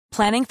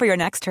Planning for your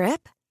next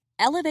trip?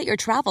 Elevate your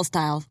travel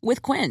style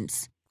with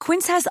Quince.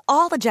 Quince has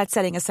all the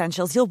jet-setting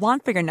essentials you'll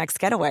want for your next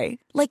getaway,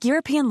 like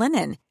European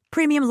linen,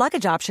 premium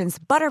luggage options,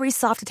 buttery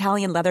soft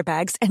Italian leather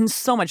bags, and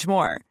so much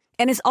more.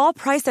 And is all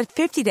priced at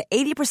 50 to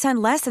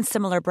 80% less than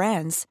similar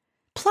brands.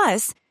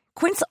 Plus,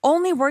 Quince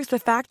only works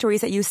with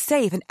factories that use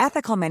safe and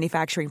ethical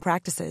manufacturing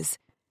practices.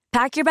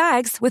 Pack your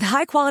bags with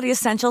high-quality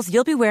essentials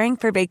you'll be wearing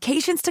for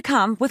vacations to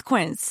come with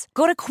Quince.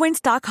 Go to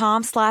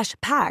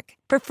quince.com/pack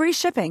for free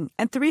shipping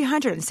and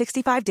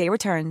 365-day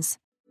returns.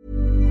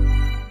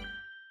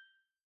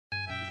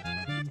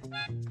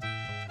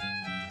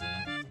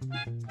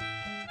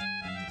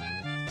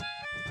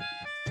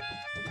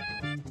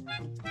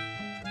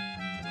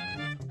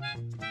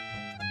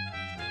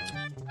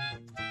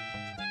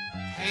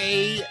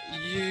 Hey,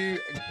 you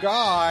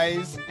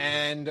guys,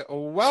 and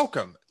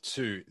welcome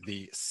to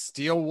the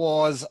Steele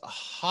Wars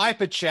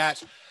Hyper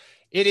Chat.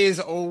 It is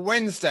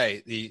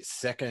Wednesday, the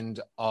 2nd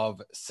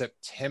of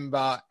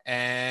September,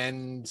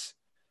 and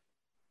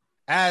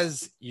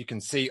as you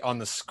can see on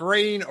the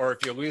screen, or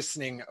if you're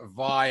listening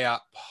via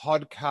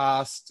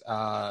podcast,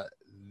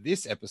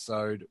 this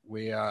episode,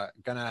 we are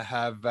going to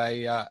have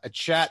a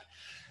chat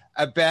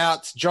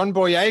about John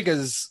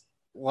Boyega's,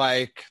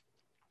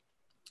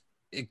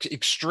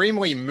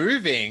 extremely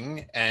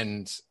moving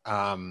and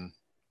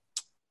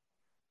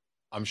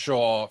I'm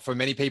sure for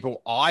many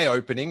people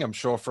eye-opening, I'm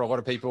sure for a lot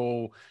of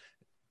people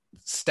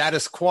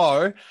status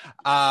quo,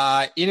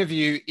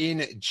 interview in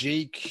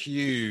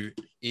GQ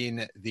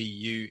in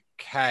the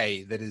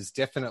UK that is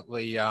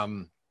definitely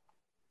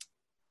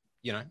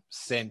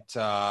sent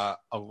a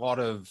lot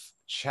of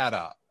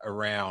chatter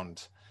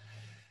around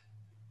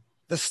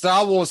the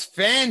Star Wars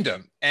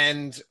fandom,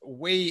 and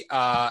we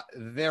are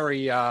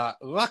very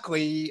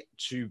lucky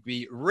to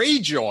be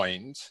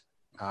rejoined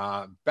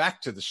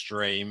back to the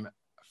stream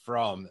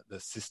from the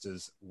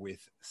Sisters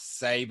with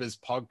Sabers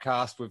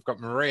podcast. We've got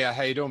Maria.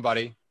 How you doing,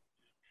 buddy?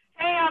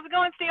 Hey, how's it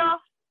going, Steele?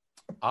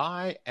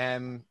 I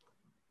am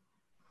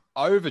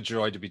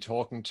overjoyed to be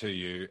talking to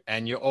you,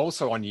 and you're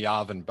also on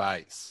Yavin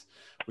Base,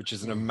 which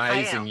is an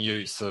amazing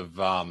use of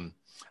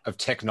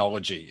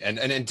technology,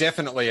 and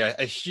definitely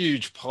a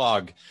huge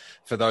plug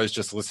for those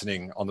just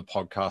listening on the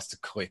podcast to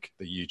click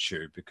the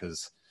YouTube,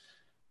 because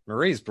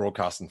Marie's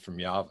broadcasting from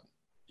Yavin,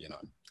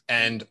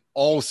 and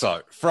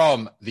also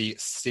from the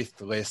Sith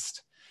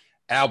List,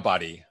 our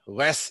buddy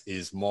Less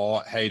is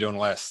More. How you doing,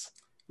 Less?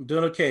 I'm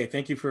doing okay.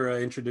 Thank you for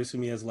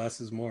introducing me as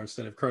Less is More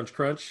instead of Crunch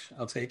Crunch.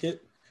 I'll take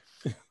it.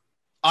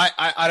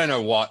 I don't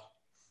know what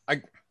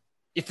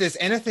if there's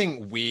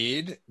anything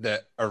weird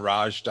that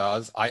Araj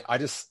does, I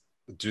just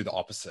do the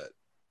opposite.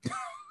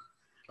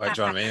 Like,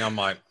 do you know what I mean? I'm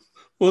like,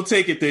 we'll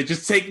take it there.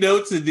 Just take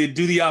notes and then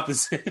do the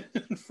opposite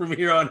from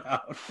here on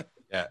out.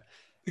 Yeah.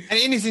 And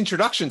in his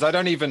introductions, I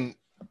don't even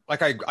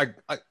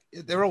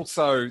they're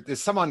also,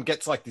 there's someone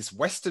gets like this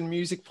Western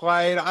music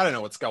played. I don't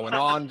know what's going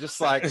on. Just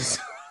like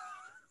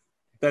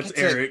that's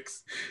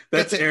Eric's.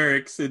 That's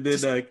Eric's. And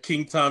then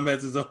King Tom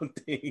has his own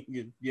thing.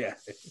 And yeah.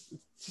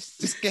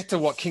 Just get to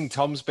what King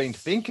Tom's been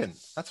thinking.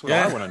 That's what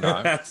I want to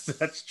know.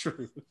 That's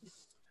true.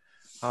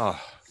 Oh.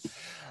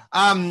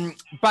 As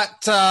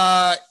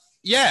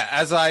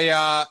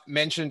I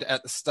mentioned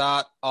at the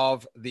start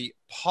of the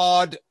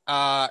pod,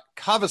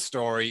 cover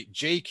story,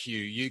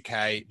 GQ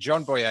UK,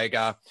 John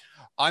Boyega.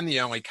 I'm the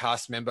only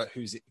cast member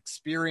whose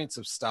experience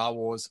of Star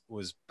Wars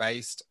was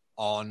based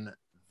on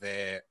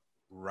their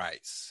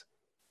race,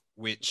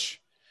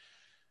 which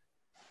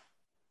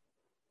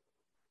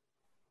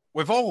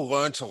we've all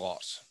learnt a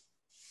lot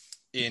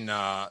in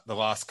the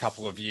last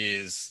couple of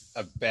years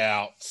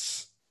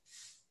about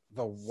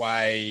the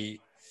way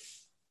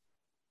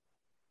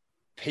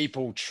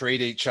people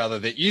treat each other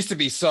that used to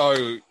be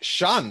so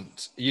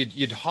shunned.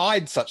 You'd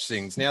hide such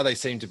things. Now they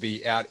seem to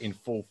be out in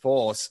full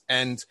force.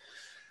 And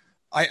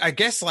I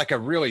guess like a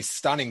really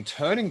stunning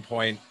turning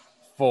point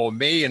for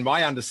me and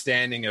my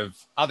understanding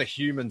of other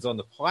humans on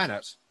the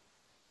planet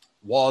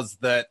was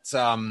that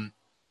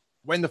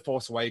when the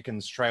Force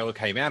Awakens trailer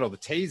came out, or the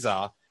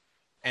teaser,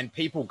 and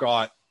people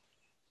got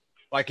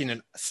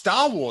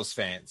Star Wars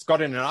fans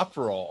got in an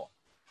uproar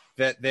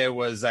that there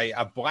was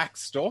a black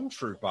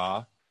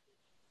stormtrooper,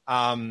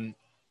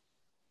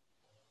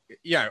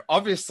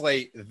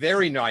 obviously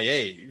very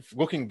naive,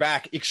 looking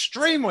back,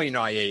 extremely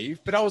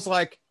naive. But I was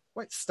like,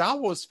 wait, Star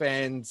Wars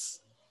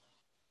fans,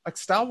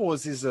 Star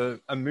Wars is a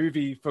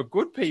movie for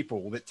good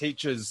people that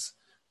teaches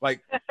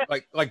like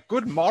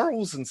good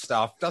morals and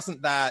stuff.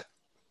 Doesn't that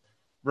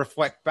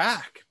reflect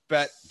back?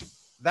 But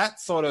that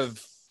sort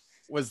of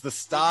was the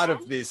start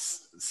of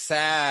this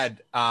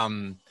sad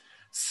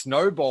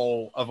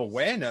snowball of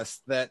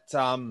awareness that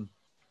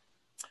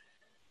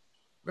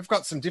we've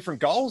got some different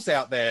goals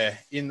out there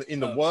in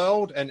the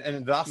world,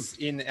 and thus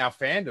in our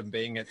fandom,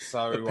 being it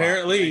so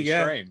apparently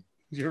extreme.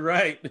 Yeah, you're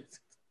right.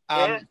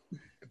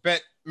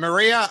 But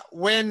Maria,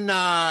 when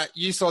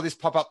you saw this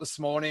pop up this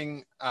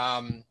morning,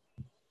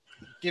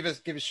 give us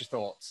your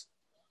thoughts.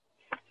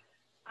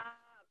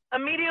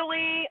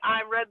 Immediately,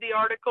 I read the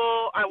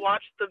article. I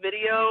watched the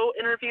video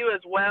interview as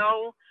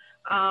well.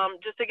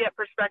 just to get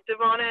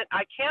perspective on it.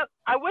 I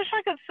wish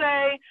I could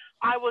say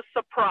I was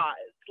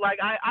surprised. Like,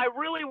 I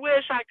really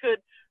wish I could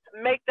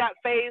make that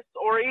face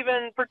or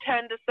even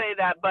pretend to say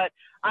that, but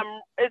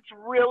it's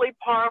really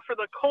par for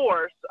the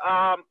course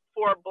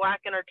for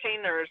Black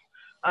entertainers,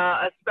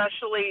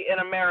 especially in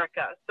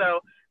America.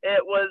 So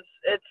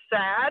it's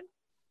sad,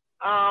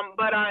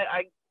 but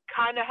I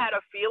kind of had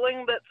a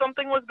feeling that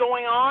something was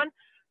going on.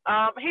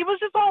 He was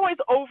just always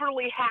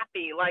overly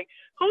happy. Like,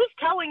 who's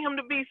telling him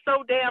to be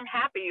so damn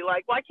happy?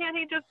 Like, why can't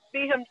he just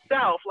be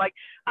himself? Like,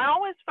 I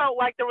always felt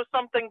like there was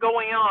something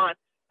going on.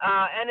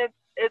 And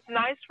it's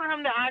nice for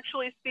him to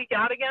actually speak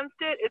out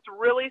against it. It's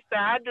really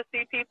sad to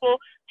see people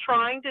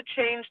trying to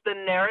change the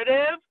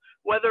narrative,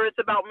 whether it's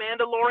about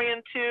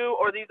Mandalorian 2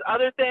 or these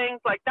other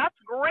things. Like, that's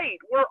great.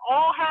 We're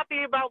all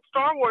happy about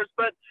Star Wars,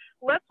 but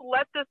let's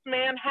let this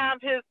man have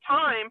his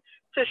time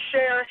to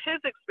share his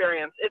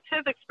experience. It's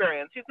his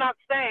experience. He's not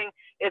saying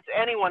it's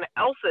anyone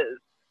else's.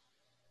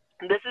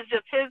 This is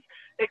just his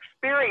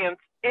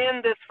experience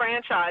in this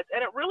franchise,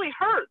 and it really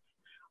hurts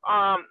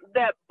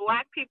that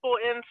Black people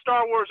in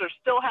Star Wars are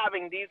still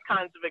having these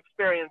kinds of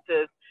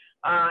experiences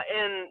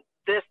in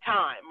this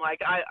time.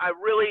 Like,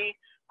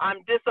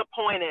 I'm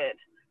disappointed,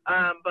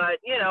 but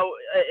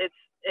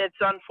it's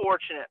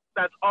unfortunate.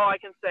 That's all I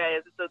can say.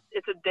 Is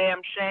it's a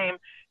damn shame,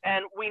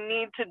 and we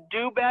need to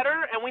do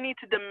better, and we need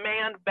to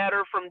demand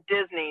better from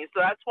Disney.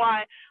 So that's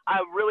why I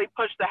really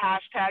pushed the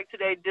hashtag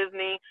today,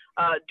 Disney,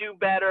 do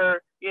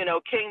better,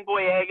 King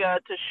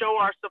Boyega, to show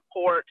our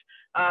support,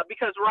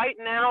 because right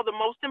now the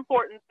most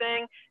important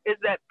thing is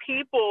that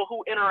people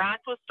who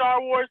interact with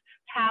Star Wars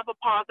have a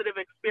positive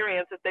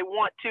experience. If they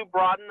want to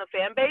broaden the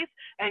fan base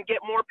and get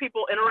more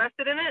people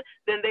interested in it,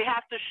 then they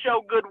have to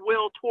show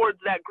goodwill towards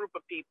that group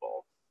of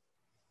people.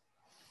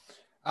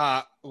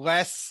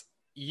 Les,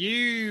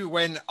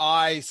 when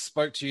I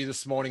spoke to you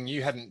this morning,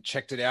 you hadn't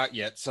checked it out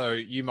yet, so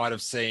you might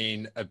have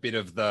seen a bit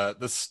of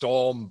the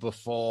storm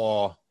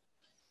before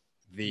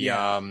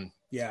the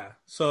yeah.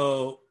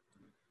 So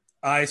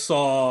I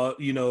saw,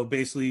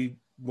 basically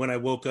when I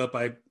woke up,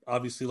 I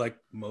obviously, like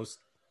most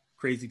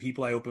crazy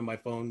people, I opened my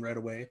phone right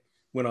away,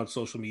 went on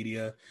social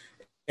media,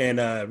 and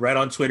right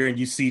on Twitter, and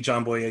you see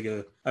John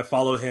Boyega. I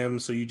follow him,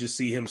 so you just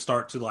see him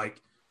start to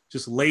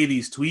just lay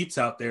these tweets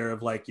out there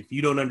of if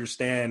you don't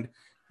understand,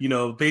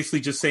 basically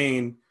just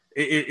saying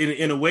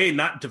in a way,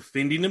 not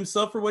defending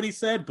himself for what he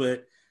said,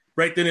 but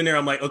right then and there,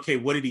 I'm like, okay,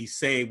 what did he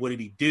say? What did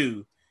he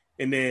do?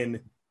 And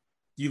then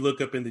you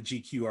look up in the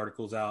GQ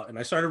articles out, and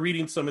I started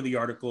reading some of the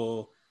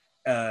article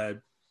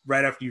right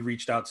after you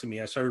reached out to me.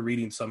 I started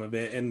reading some of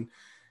it. And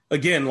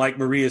again, like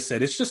Maria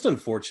said, it's just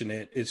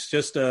unfortunate. It's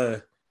just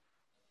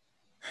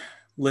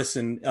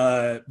listen,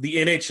 the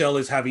NHL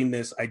is having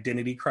this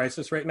identity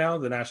crisis right now,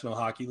 the National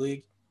Hockey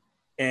League,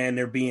 and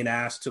they're being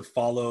asked to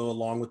follow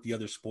along with the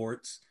other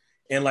sports.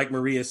 And like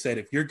Maria said,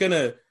 if you're going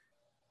to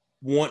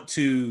want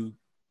to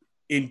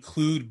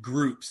include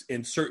groups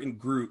in certain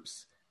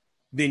groups,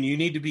 then you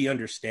need to be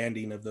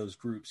understanding of those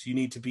groups. You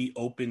need to be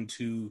open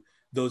to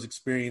those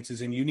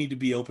experiences, and you need to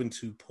be open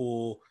to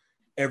pull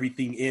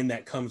everything in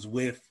that comes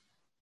with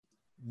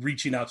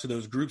reaching out to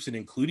those groups and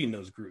including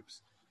those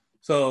groups.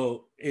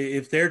 So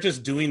if they're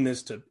just doing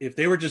this if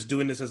they were just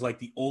doing this as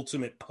the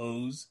ultimate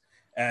pose,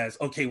 as,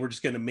 okay, we're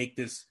just going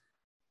to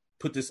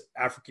put this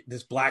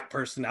Black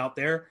person out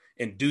there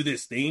and do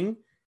this thing,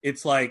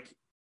 it's we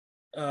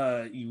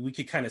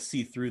could kind of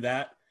see through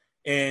that.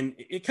 And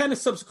it kind of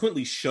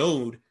subsequently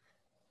showed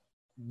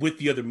with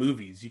the other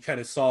movies. You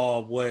kind of saw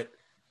what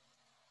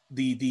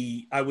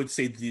I would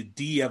say the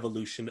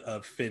de-evolution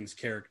of Finn's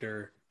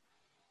character,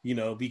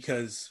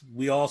 because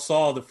we all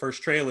saw the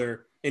first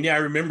trailer, and yeah, I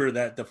remember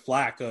that the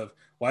flack of,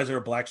 why is there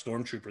a Black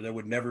stormtrooper? There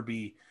would never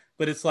be.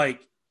 But it's why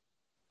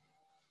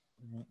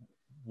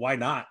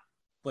not?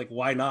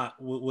 Why not?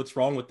 What's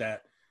wrong with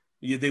that?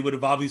 They would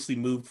have obviously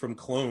moved from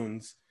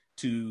clones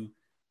to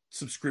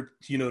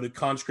to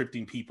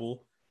conscripting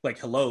people.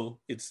 Hello,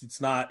 it's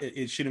not,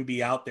 it shouldn't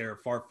be out there, a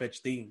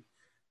far-fetched thing,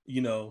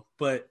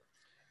 but.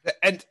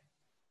 And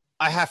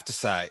I have to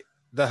say,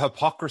 the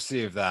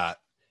hypocrisy of that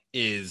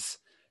is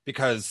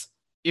because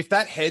if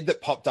that head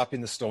that popped up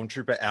in the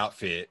Stormtrooper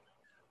outfit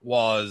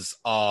was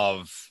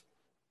of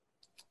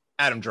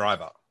Adam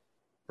Driver,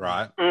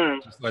 right?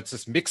 Let's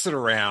just mix it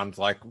around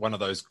like one of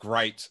those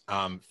great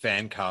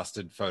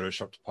fan-casted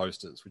photoshopped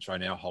posters, which I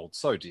now hold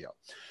so dear.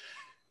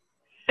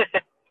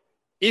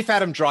 If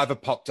Adam Driver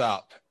popped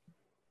up,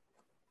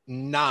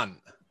 none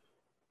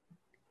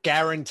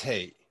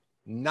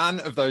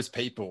of those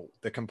people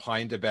that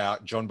complained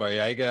about John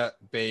Boyega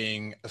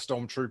being a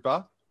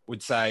stormtrooper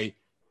would say,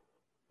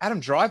 Adam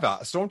Driver,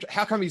 a stormtrooper,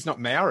 how come he's not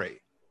Maori?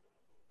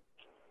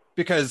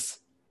 Because,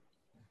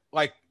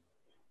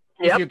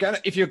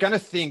 if you're gonna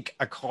think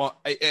a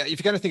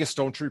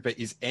stormtrooper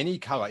is any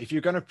color, if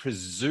you're gonna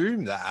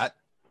presume that,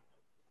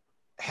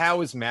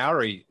 how is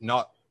Maori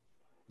not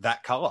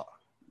that color?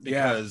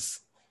 Because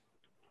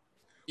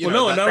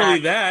not only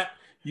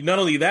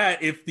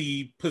that, if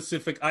the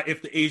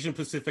Asian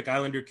Pacific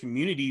Islander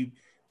community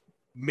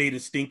made a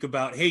stink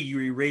about, hey, you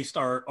erased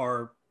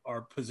our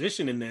our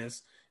position in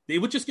this, they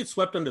would just get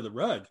swept under the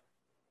rug.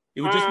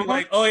 It would just be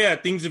like, oh yeah,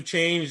 things have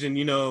changed, and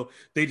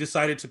they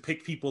decided to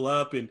pick people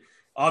up, and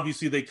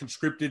obviously they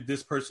conscripted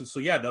this person. So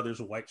yeah, now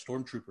there's a white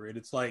stormtrooper, and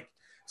it's like,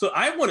 so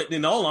I want it.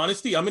 In all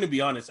honesty, I'm going to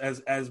be honest.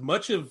 As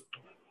much of,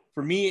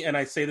 for me, and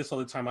I say this all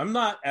the time, I'm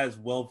not as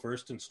well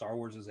versed in Star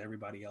Wars as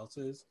everybody else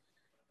is,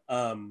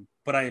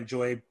 but I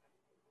enjoy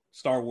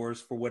Star Wars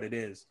for what it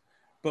is.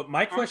 But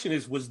my question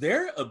is, was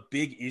there a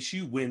big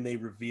issue when they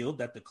revealed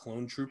that the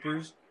clone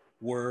troopers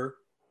were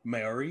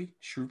Maori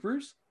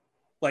troopers?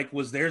 Like,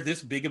 was there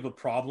this big of a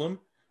problem?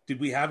 Did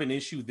we have an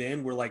issue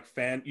then where like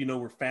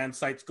were fan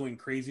sites going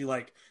crazy?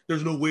 Like,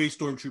 there's no way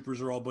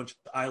stormtroopers are all a bunch of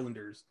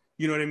islanders.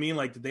 You know what I mean?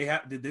 Like,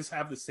 did this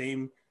have the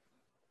same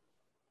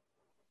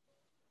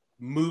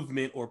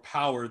movement or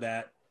power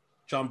that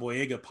John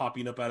Boyega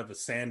popping up out of a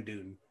sand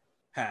dune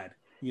had?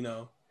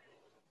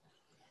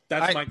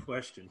 That's my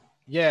question.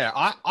 Yeah,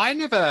 I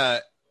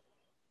never,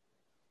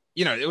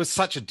 it was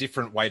such a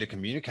different way to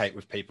communicate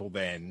with people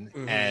then.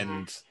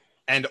 Mm-hmm.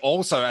 And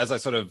also, as I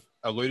sort of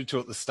alluded to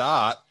at the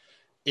start,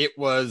 it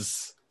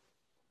was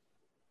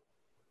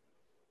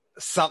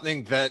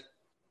something that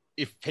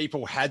if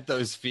people had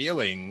those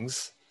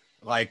feelings,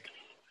 like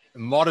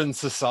modern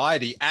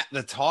society at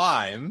the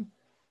time,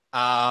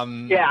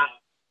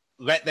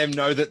 let them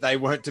know that they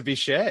weren't to be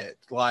shared.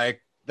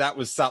 Like, that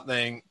was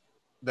something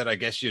that I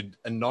guess you'd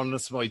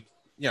anonymously,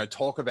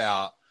 talk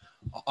about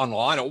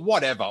online or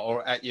whatever,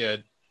 or at your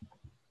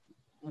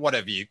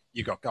whatever you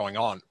got going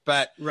on.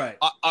 But right,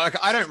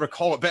 I don't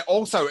recall it. But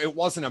also, it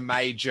wasn't a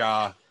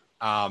major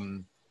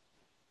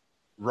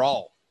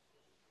role.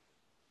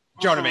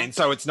 Do you know what I mean?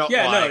 So it's not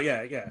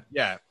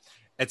yeah.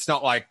 It's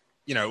not like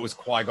it was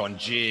Qui-Gon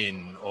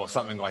Jinn or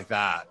something like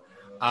that.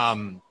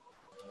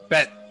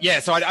 But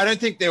yeah, so I don't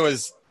think there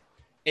was,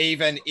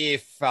 even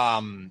if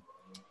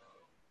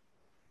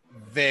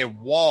there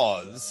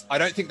was, I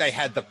don't think they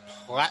had the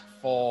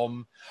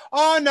platform.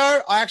 Oh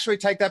no, I actually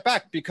take that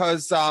back,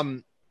 because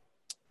and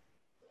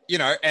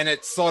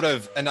it's sort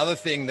of another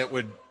thing that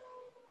would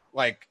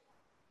like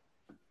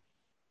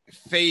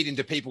feed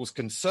into people's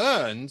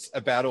concerns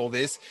about all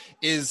this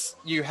is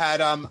you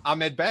had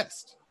Ahmed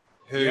Best,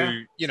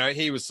 who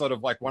he was sort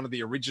of like one of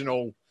the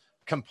original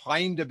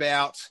complained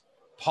about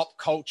pop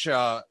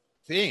culture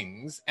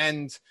things,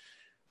 and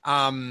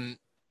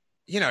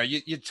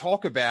you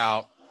talk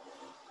about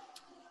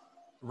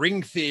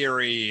ring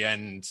theory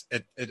and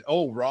it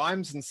all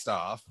rhymes and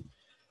stuff.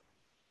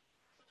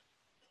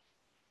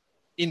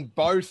 In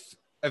both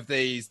of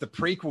these, the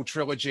prequel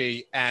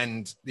trilogy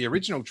and the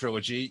original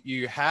trilogy,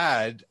 you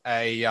had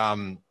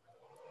a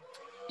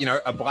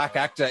black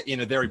actor in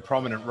a very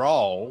prominent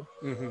role.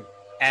 Mm-hmm.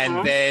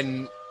 And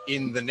then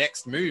in the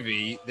next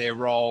movie, their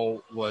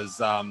role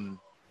was,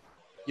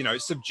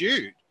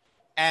 subdued.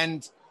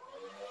 And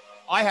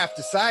I have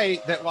to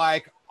say that,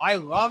 like, I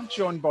love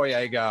John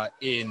Boyega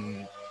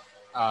in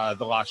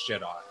The Last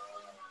Jedi.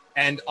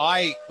 And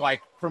I,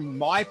 like, from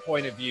my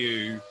point of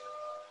view,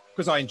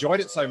 because I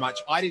enjoyed it so much,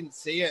 I didn't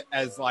see it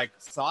as, like,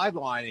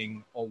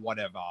 sidelining or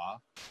whatever.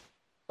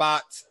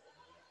 But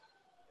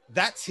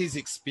that's his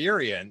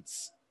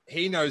experience.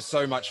 He knows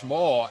so much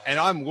more. And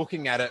I'm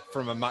looking at it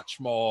from a much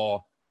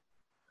more,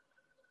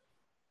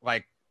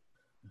 like,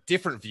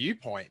 different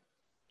viewpoint.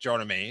 Do you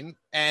know what I mean?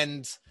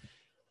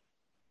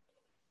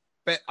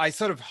 But I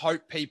sort of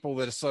hope people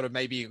that are sort of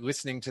maybe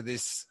listening to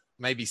this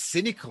maybe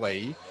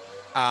cynically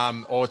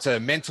or to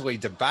mentally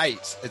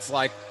debate, it's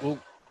like, well,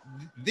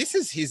 this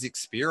is his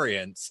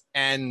experience,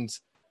 and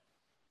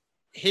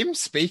him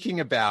speaking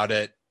about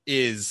it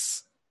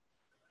is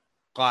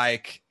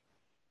like,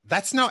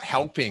 that's not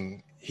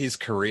helping his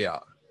career.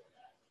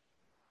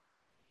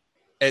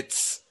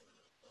 It's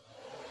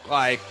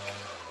like,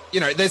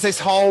 there's this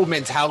whole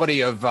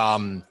mentality of,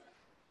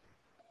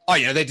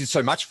 they did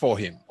so much for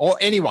him, or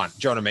anyone,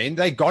 do you know what I mean?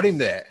 They got him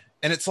there.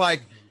 And it's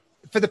like,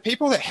 for the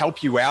people that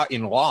help you out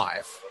in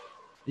life,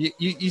 you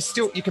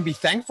can be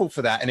thankful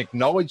for that and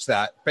acknowledge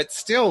that, but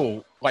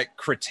still, like,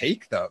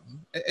 critique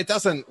them. It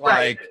doesn't,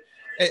 like,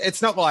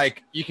 it's not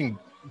like you can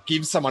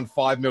give someone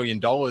 $5 million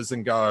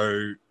and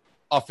go,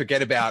 oh,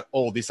 forget about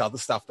all this other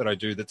stuff that I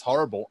do that's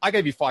horrible. I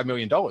gave you $5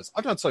 million.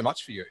 I've done so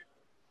much for you.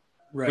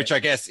 Right. Which I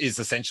guess is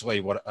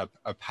essentially what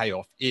a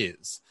payoff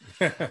is.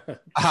 But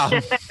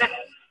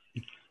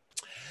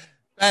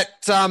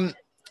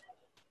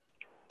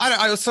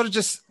I was sort of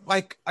just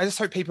like, I just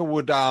hope people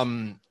would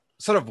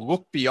sort of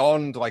look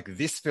beyond, like,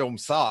 this film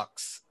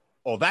sucks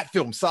or that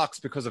film sucks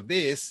because of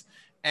this,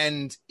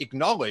 and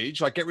acknowledge,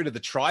 like, get rid of the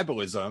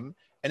tribalism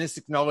and just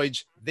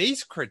acknowledge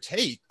these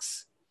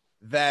critiques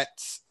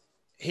that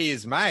he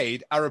has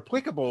made are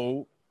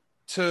applicable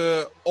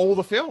to all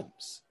the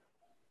films.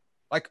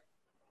 Like,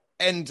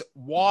 and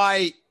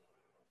why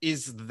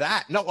is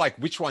that? Not like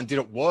which one did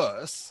it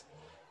worse.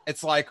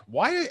 It's like,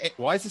 why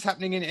is this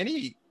happening in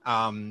any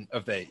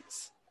of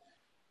these?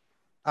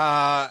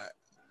 Like,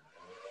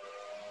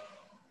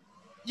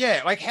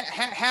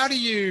 how do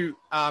you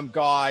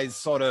guys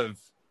sort of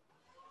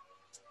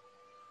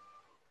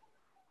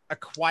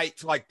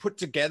equate, like, put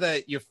together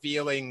your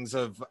feelings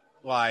of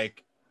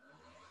like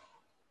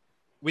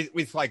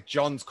with like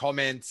John's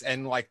comments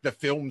and like the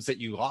films that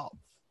you love?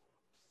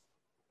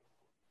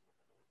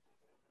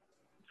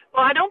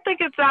 Well, I don't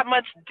think it's that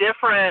much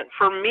different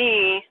for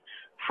me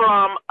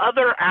from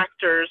other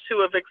actors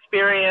who have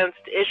experienced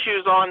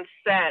issues on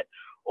set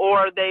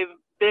or they've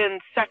been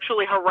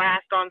sexually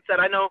harassed on set.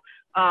 I know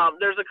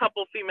there's a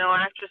couple female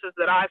actresses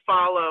that I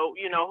follow,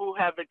 you know, who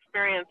have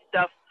experienced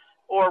stuff,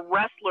 or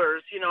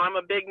wrestlers. You know, I'm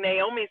a big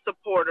Naomi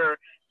supporter,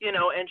 you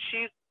know, and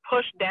she's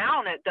pushed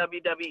down at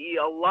WWE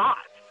a lot.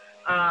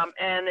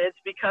 And it's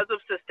because of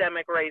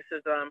systemic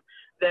racism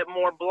that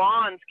more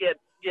blondes get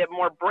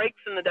more breaks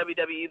in the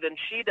WWE than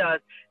she does.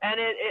 And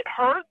it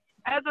hurts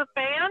as a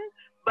fan,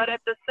 but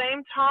at the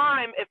same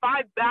time, if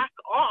I back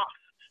off,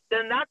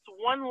 then that's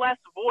one less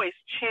voice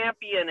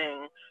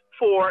championing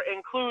for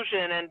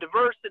inclusion and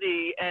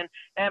diversity and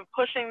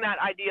pushing that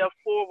idea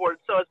forward.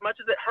 So as much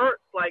as it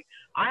hurts, like,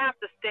 I have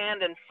to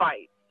stand and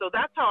fight. So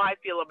that's how I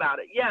feel about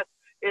it. Yes,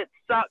 it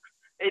sucks.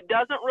 It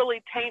doesn't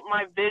really taint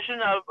my vision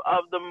of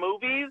the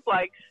movies.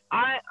 Like,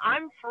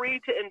 I'm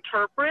free to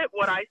interpret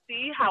what I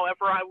see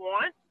however I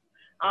want.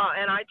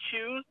 And I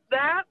choose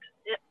that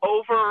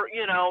over,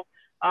 you know,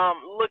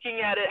 looking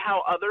at it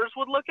how others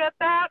would look at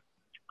that.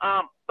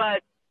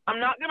 But I'm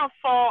not going to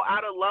fall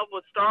out of love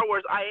with Star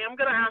Wars. I am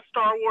going to ask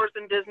Star Wars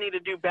and Disney to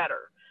do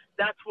better.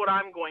 That's what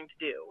I'm going to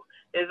do,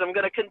 is I'm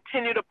going to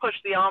continue to push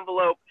the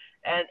envelope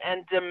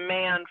and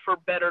demand for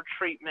better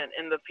treatment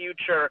in the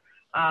future.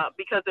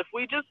 Because if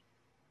we just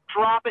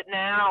drop it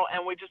now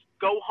and we just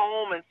go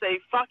home and say,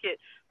 fuck it,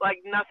 like,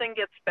 nothing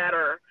gets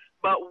better.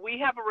 But we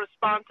have a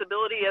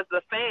responsibility as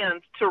the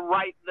fans to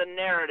write the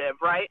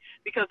narrative, right?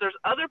 Because there's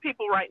other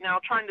people right now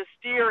trying to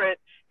steer it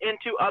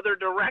into other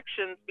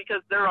directions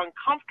because they're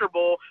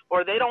uncomfortable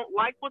or they don't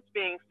like what's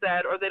being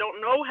said or they don't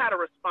know how to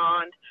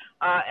respond.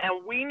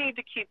 And we need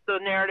to keep the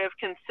narrative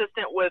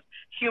consistent with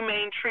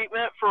humane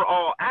treatment for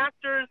all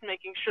actors,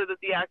 making sure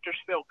that the actors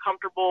feel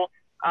comfortable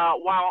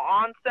while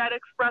on set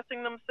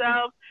expressing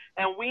themselves,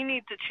 and we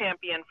need to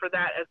champion for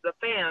that as the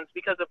fans,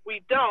 because if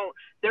we don't,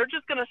 they're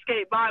just going to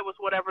skate by with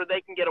whatever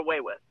they can get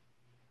away with.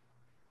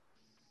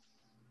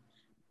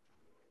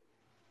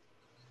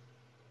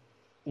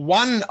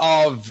 One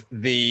of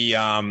the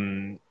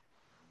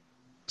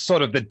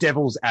sort of the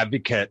devil's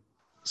advocate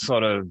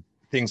sort of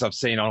things I've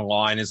seen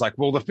online is like,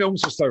 well, the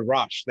films were so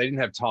rushed. They didn't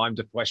have time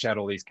to flesh out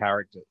all these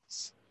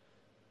characters.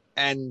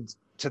 And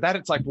to that,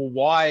 it's like, well,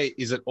 why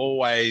is it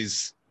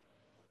always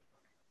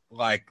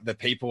like the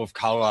people of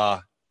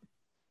color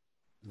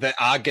that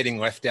are getting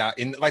left out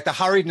in, like, the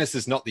hurriedness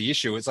is not the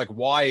issue. It's like,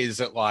 why is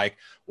it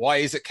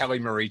Kelly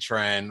Marie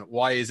Tran?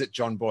 Why is it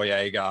John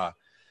Boyega?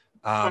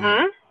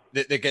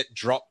 That they get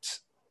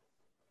dropped?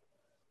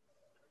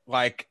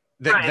 Like,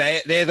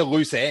 right. They're the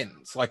loose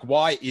ends. Like,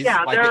 why is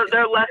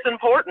they're less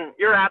important.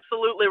 You're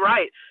absolutely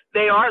right.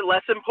 They are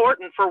less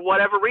important for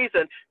whatever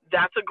reason.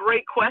 That's a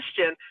great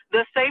question.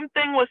 The same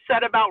thing was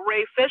said about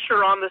Ray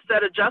Fisher on the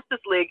set of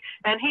Justice League,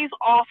 and he's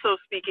also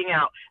speaking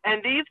out.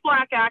 And these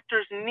black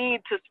actors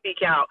need to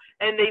speak out,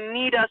 and they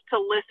need us to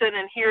listen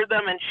and hear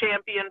them and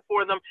champion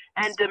for them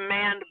and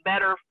demand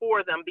better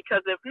for them.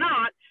 Because if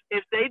not,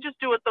 if they just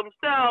do it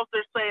themselves,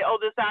 they'll say, oh,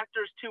 this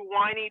actor's too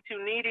whiny,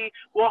 too needy,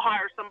 we'll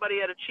hire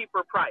somebody at a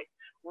cheaper price.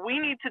 We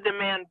need to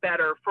demand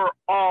better for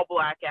all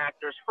black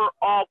actors, for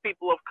all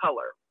people of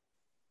color.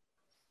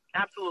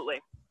 Absolutely.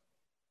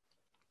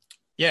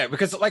 Yeah,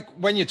 because like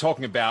when you're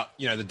talking about,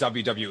 you know, the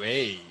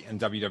WWE and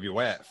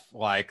WWF,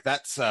 like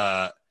that's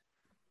like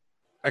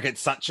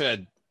it's such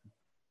a,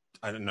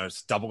 I don't know,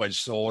 it's double-edged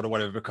sword or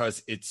whatever,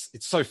 because it's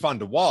so fun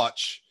to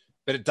watch,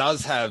 but it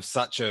does have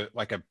such a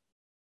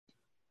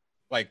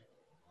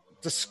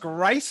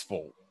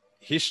disgraceful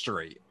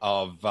history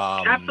of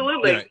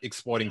absolutely, you know,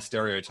 exploiting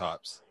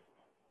stereotypes.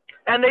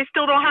 And they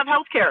still don't have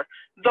health care.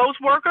 Those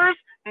workers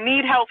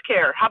need health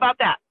care. How about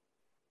that?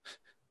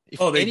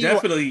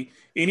 Definitely.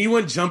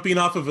 Anyone jumping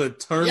off of a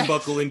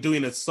turnbuckle and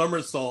doing a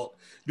somersault,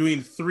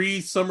 doing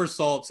 3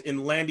 somersaults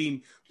and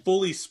landing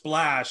fully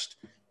splashed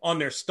on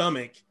their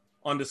stomach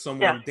onto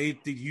someone,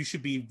 you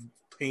should be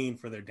paying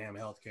for their damn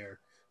health care.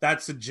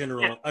 That's a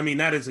general. Yeah. I mean,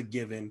 that is a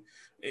given.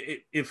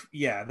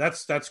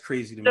 That's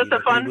crazy to me. Just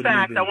a fun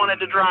fact I wanted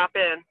to drop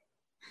in.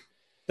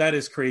 That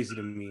is crazy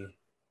to me.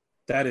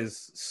 That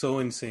is so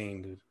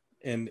insane, dude.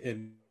 And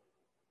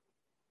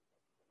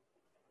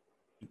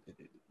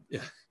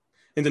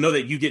to know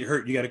that you get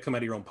hurt, you got to come out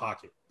of your own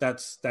pocket.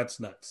 That's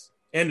nuts.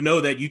 And to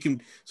know that you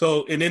can.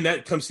 So, and then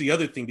that comes to the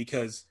other thing,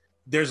 because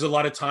there's a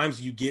lot of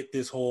times you get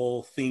this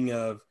whole thing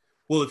of,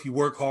 well, if you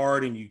work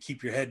hard and you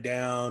keep your head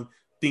down,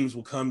 things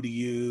will come to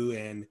you.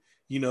 And,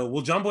 you know,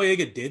 well, John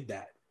Boyega did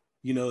that.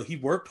 You know, he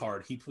worked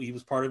hard. He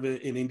was part of an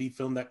indie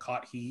film that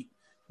caught heat.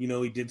 You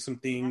know, he did some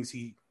things.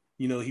 He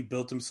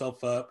built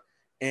himself up.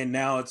 And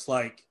now it's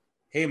like,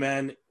 hey,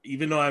 man,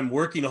 even though I'm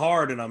working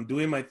hard and I'm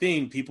doing my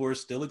thing, people are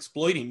still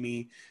exploiting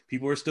me.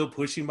 People are still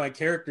pushing my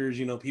characters.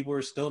 You know, people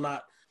are still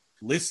not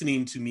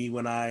listening to me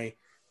when I,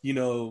 you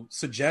know,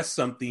 suggest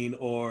something,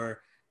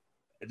 or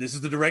this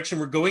is the direction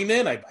we're going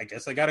in. I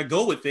guess I got to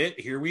go with it.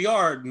 Here we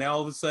are. Now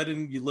all of a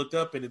sudden you look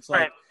up and it's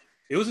like,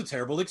 it was a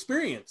terrible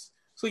experience.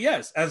 So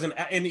yes, and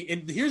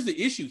here's the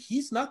issue.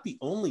 He's not the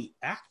only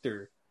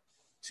actor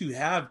to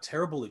have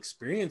terrible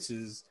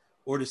experiences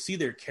or to see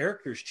their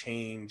characters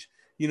change.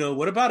 You know,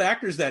 what about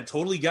actors that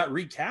totally got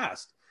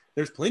recast?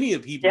 There's plenty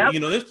of people, you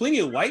know, there's plenty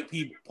of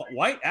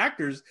white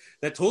actors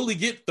that totally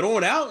get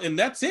thrown out and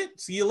that's it.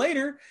 See you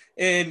later.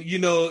 And, you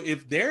know,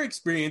 if their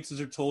experiences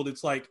are told,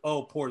 it's like,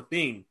 oh, poor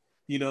thing,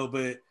 you know,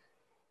 but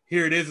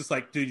here it is. It's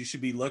like, dude, you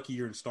should be lucky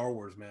you're in Star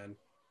Wars, man.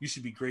 You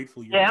should be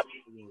grateful you're in Star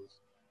Wars.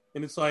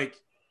 And it's like,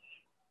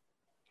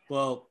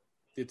 well,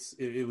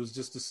 it was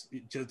just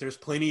there's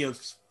plenty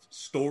of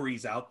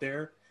stories out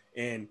there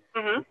and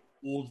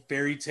old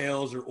fairy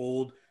tales or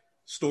old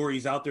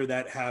stories out there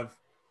that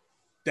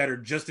are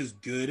just as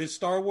good as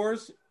Star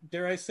Wars,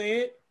 dare I say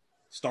it.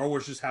 Star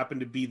Wars just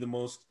happened to be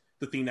the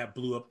thing that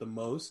blew up the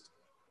most.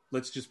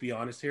 Let's just be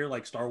honest here.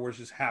 Like, Star Wars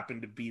just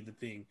happened to be the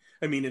thing.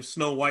 I mean, if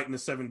Snow White and the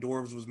Seven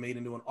Dwarfs was made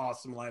into an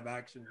awesome live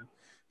action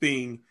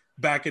thing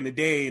back in the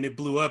day and it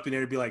blew up, and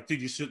it'd be like,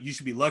 dude, you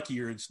should be lucky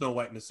you're in Snow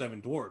White and the Seven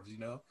Dwarfs, you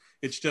know?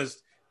 It's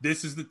just,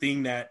 this is the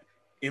thing that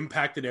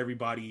impacted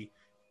everybody,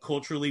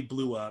 culturally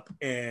blew up,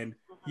 and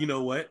you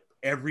know what?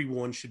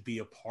 Everyone should be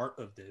a part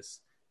of this.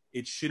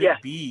 It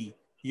shouldn't be,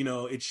 you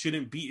know, it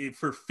shouldn't be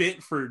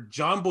for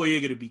John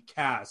Boyega to be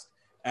cast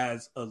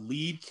as a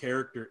lead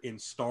character in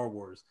Star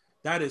Wars.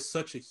 That is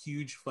such a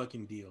huge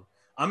fucking deal.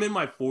 I'm in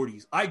my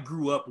 40s. I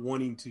grew up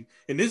wanting to,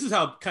 and this is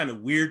how kind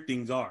of weird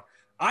things are.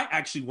 I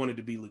actually wanted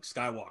to be Luke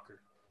Skywalker,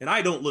 and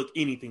I don't look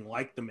anything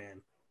like the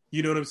man.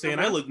 You know what I'm saying?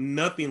 I look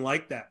nothing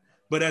like that.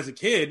 But as a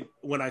kid,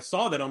 when I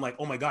saw that, I'm like,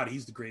 oh my God,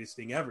 he's the greatest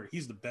thing ever.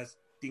 He's the best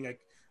thing.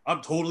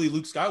 I'm totally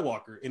Luke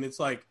Skywalker. And it's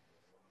like,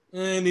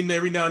 and then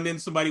every now and then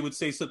somebody would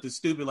say something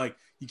stupid like,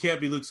 you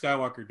can't be Luke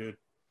Skywalker, dude.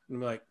 And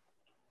I'm like,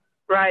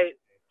 right.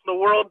 The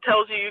world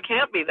tells you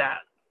can't be that.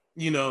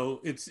 You know,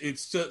 it's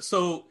just,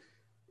 so,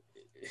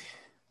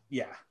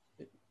 yeah.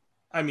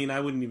 I mean, I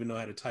wouldn't even know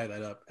how to tie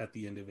that up at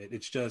the end of it.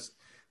 It's just,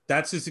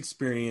 that's his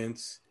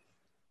experience.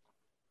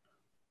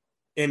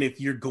 And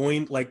if you're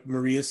going, like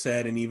Maria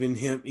said, and even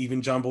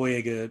John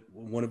Boyega,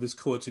 one of his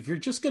quotes, if you're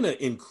just going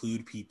to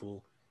include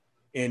people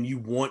and you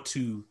want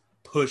to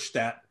push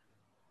the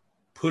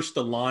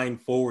line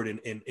forward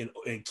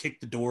and kick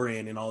the door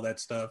in and all that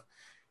stuff,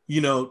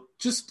 you know,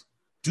 just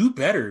do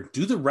better,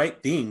 do the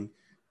right thing.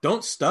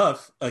 Don't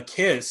stuff a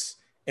kiss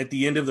at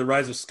the end of The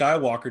Rise of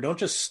Skywalker. Don't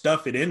just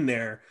stuff it in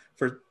there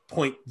for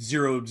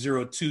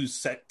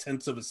 0.002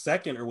 tenths of a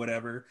second or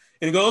whatever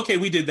and go, okay,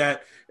 we did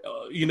that.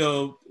 You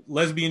know,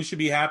 lesbians should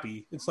be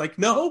happy. It's like,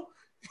 no,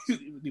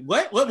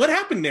 what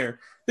happened there?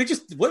 They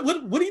just, what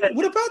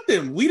about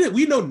them?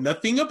 We know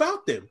nothing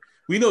about them.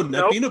 We know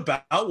nothing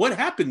about what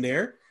happened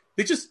there.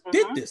 They just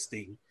did this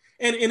thing.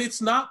 And it's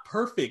not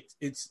perfect.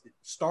 It's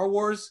Star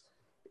Wars.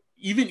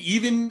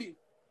 Even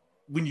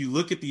when you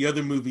look at the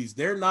other movies,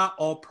 they're not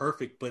all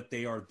perfect, but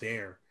they are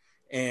there.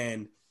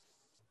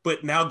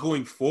 But now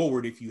going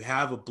forward, if you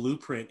have a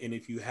blueprint and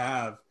if you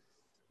have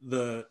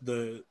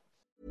the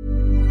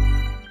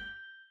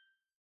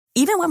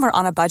Even when we're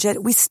on a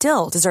budget, we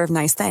still deserve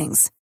nice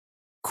things.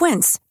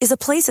 Quince is a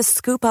place to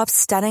scoop up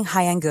stunning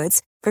high-end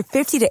goods for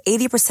 50 to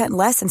 80%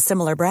 less than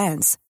similar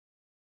brands.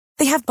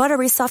 They have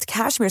buttery soft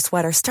cashmere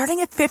sweaters starting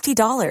at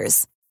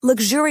 $50,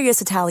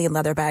 luxurious Italian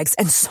leather bags,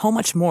 and so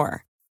much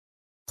more.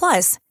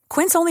 Plus,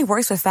 Quince only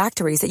works with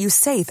factories that use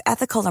safe,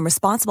 ethical, and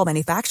responsible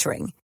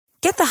manufacturing.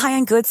 Get the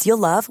high-end goods you'll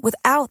love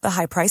without the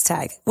high price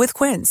tag with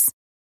Quince.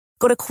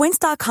 Go to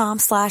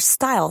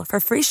quince.com/style for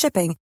free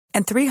shipping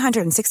and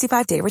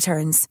 365-day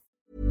returns.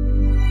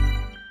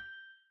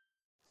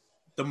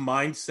 The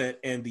mindset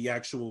and the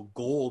actual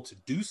goal to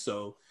do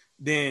so,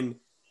 then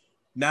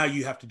now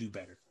you have to do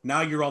better.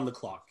 Now you're on the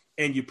clock.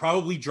 And you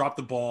probably dropped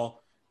the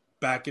ball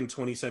back in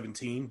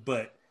 2017,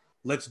 but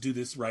let's do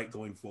this right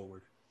going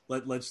forward.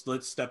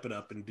 Let's step it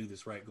up and do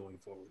this right going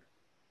forward.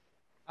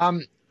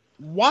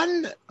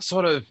 One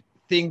sort of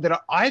thing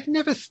that I've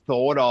never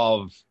thought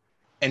of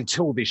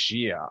until this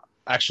year.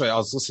 Actually, I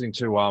was listening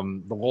to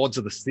the Lords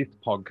of the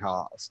Sith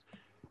podcast,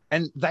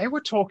 and they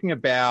were talking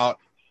about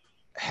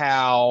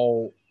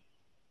how,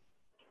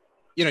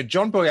 you know,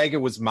 John Boyega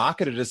was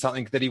marketed as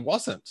something that he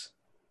wasn't.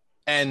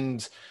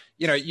 And,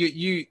 you know,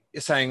 you're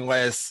saying,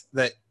 Les,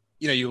 that,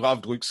 you know, you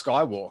loved Luke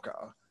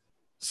Skywalker.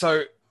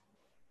 So,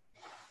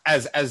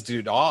 as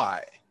did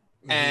I.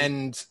 Mm-hmm.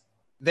 And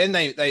then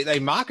they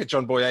market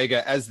John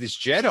Boyega as this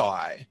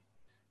Jedi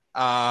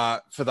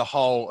for the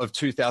whole of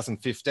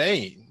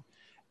 2015.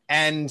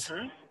 And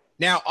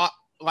now,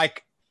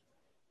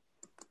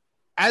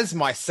 as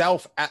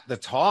myself at the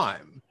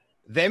time,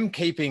 them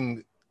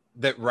keeping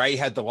that Rey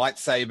had the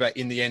lightsaber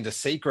in the end a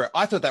secret,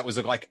 I thought that was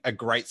a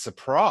great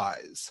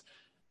surprise.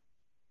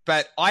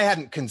 But I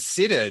hadn't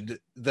considered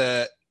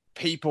the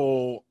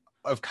people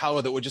of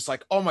color that were just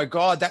like, oh my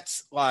God,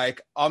 that's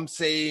like, I'm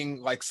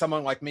seeing like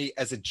someone like me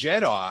as a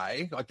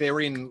Jedi, like they're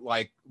in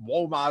like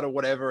Walmart or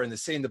whatever, and they're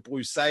seeing the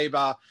blue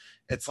saber.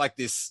 It's like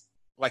this,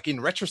 like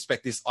in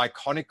retrospect, this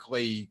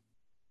iconically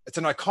it's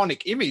an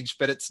iconic image,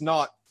 but it's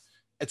not,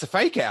 it's a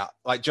fake out.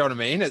 Like, do you know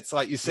what I mean? It's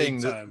like you're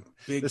seeing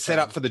the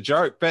setup for the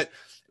joke, but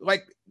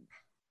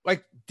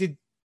did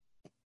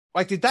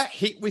that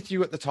hit with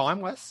you at the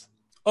time, Wes?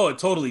 Oh, it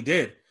totally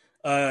did.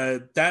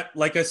 That,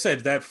 like I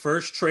said, that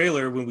first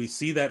trailer, when we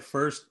see that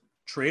first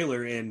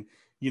trailer and,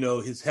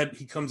 his head,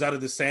 he comes out of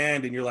the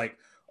sand and you're like,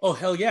 oh,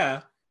 hell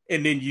yeah.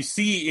 And then you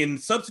see in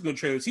subsequent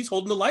trailers, he's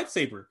holding the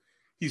lightsaber.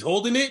 He's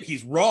holding it.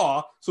 He's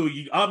raw. So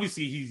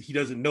obviously he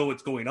doesn't know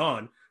what's going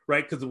on,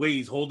 right? Because the way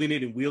he's holding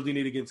it and wielding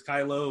it against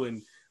Kylo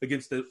and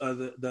against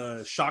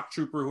the shock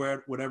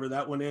trooper, whatever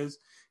that one is,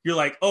 you're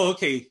like, oh,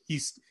 okay.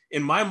 He's,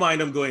 in my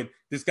mind, I'm going,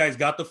 this guy's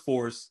got the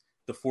Force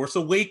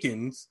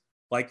awakens,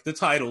 like the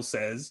title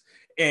says.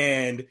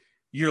 And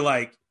you're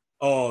like,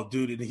 oh,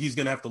 dude, he's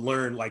going to have to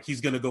learn, like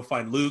he's going to go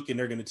find Luke and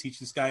they're going to teach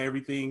this guy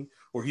everything,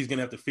 or he's going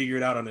to have to figure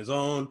it out on his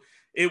own.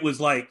 It was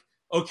like,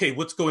 okay,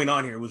 what's going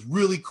on here? It was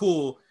really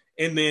cool.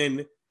 And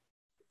then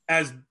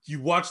as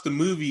you watch the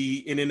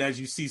movie and then as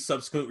you see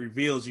subsequent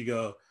reveals, you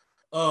go,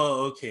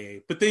 oh,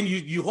 okay. But then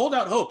you hold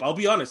out hope. I'll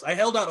be honest. I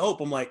held out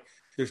hope. I'm like,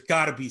 there's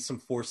got to be some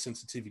Force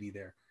sensitivity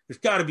there. There's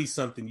got to be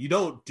something. You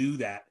don't do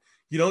that.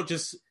 You don't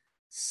just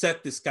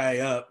set this guy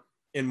up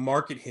and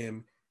market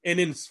him and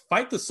then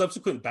fight the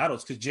subsequent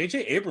battles, because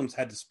J.J. Abrams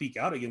had to speak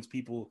out against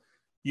people,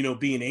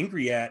 being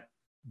angry at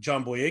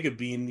John Boyega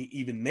being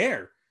even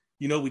there.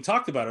 We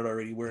talked about it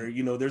already where,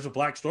 there's a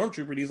black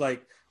stormtrooper and he's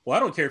like, well, I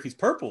don't care if he's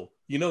purple.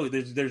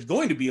 There's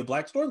going to be a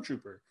black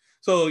stormtrooper.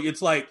 So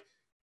it's like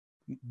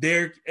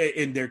there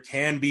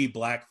can be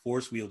black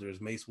Force wielders.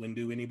 Mace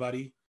Windu,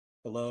 anybody?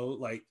 Hello?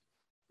 Like,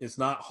 it's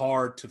not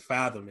hard to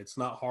fathom. It's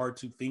not hard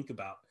to think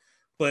about.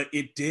 But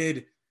it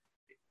did.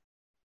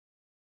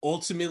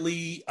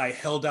 Ultimately, I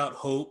held out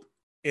hope.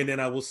 And then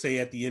I will say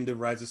at the end of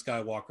Rise of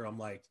Skywalker, I'm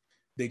like,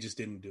 they just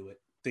didn't do it.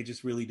 They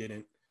just really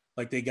didn't.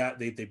 Like, they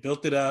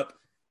built it up.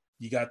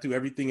 You got through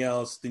everything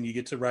else. Then you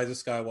get to Rise of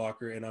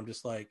Skywalker. And I'm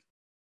just like,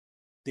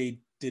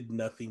 they did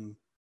nothing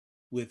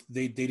with,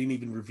 they didn't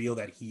even reveal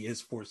that he is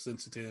Force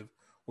sensitive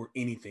or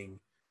anything.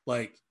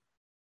 Like,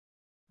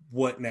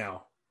 what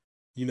now?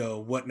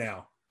 What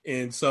now?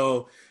 And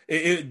so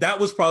that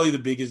was probably the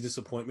biggest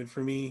disappointment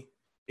for me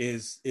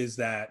is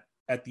that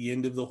at the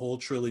end of the whole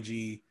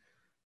trilogy,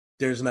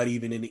 there's not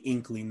even an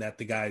inkling that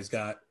the guy's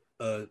got,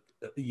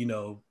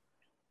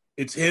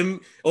 it's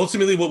him.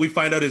 Ultimately, what we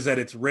find out is that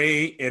it's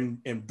Rey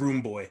and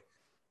Broom Boy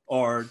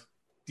are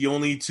the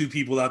only two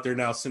people out there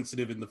now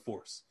sensitive in the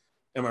Force.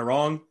 Am I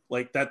wrong?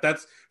 Like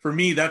that's for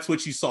me, that's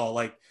what you saw.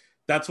 Like,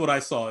 that's what I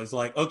saw is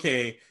like,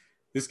 okay,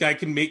 this guy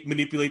can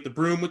manipulate the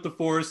broom with the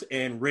Force,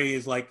 and Rey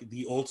is like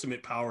the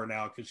ultimate power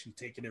now because she's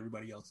taking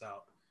everybody else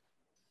out.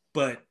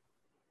 But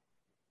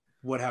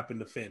what happened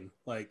to Finn?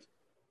 Like,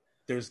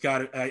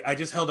 I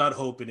just held out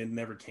hope and it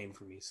never came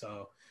for me.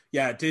 So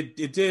yeah,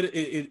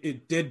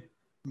 it did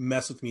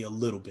mess with me a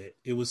little bit.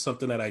 It was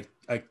something that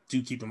I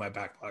do keep in my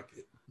back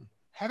pocket.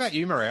 How about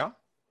you, Maria?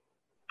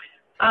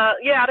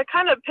 Yeah, to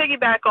kind of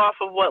piggyback off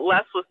of what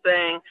Les was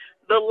saying,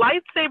 the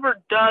lightsaber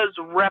does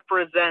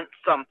represent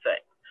something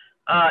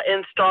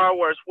in Star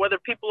Wars, whether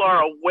people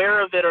are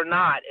aware of it or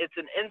not. It's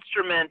an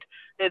instrument.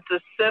 It's a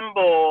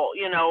symbol,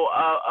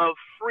 of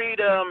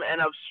freedom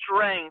and of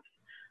strength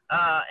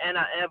and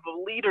of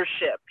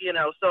leadership,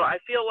 So I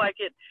feel like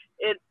it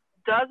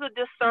does a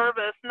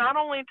disservice not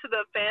only to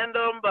the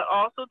fandom, but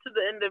also to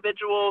the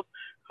individuals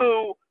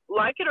who,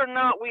 like it or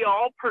not, we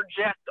all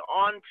project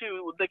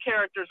onto the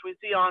characters we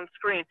see on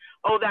screen.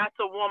 Oh, that's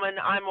a woman,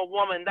 I'm a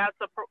woman. That's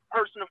a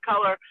person of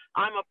color,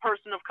 I'm a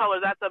person of color.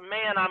 That's a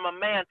man, I'm a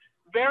man.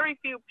 Very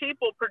few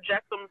people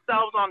project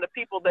themselves onto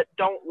people that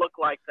don't look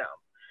like them.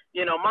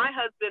 My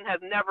husband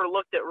has never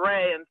looked at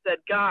Rey and said,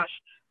 gosh,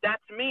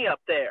 that's me up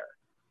there.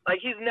 Like,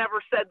 he's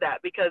never said that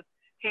because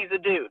he's a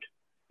dude,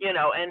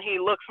 and he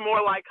looks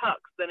more like Hux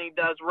than he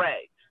does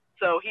Rey.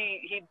 So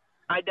he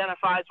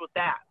identifies with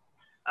that.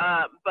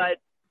 But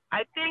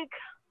I think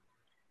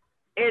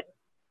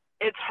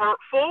it's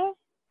hurtful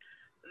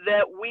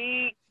that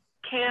we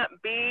can't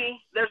be,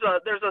 there's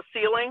a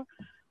ceiling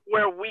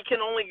where we can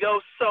only go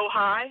so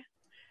high.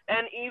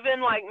 And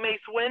even like Mace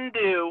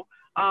Windu,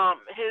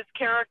 his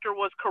character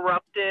was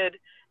corrupted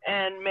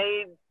and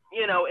made,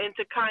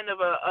 into kind of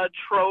a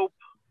trope,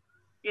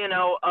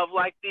 of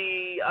like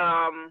the,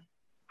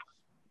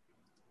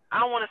 I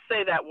don't want to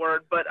say that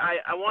word, but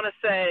I want to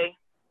say,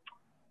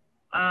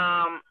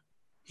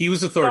 he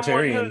was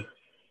authoritarian.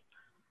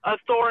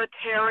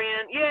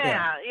 Authoritarian.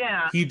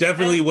 Yeah. He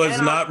definitely was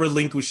not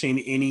relinquishing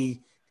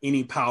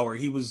any power.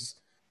 He was,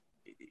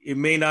 it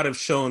may not have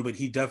shown, but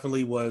he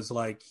definitely was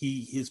like,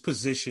 his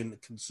position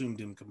consumed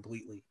him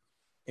completely.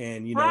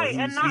 And, right,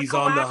 he's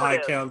on the High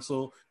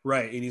Council.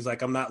 Right. And he's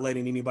like, I'm not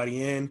letting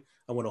anybody in.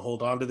 I want to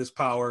hold on to this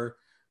power.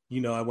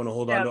 I want to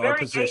hold on to our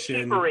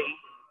position. Gatekeepery.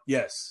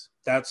 Yes.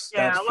 That's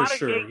for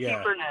sure.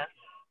 Yeah.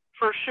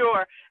 For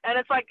sure. And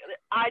it's like,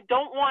 I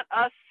don't want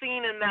us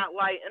seen in that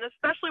light. And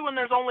especially when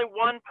there's only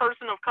one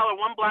person of color,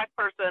 one black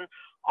person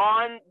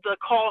on the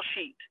call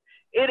sheet.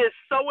 It is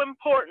so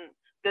important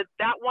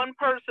that one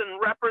person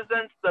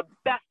represents the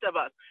best of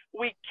us.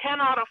 We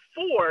cannot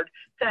afford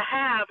to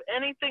have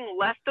anything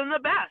less than the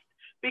best,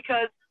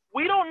 because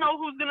we don't know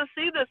who's going to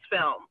see this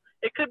film.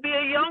 It could be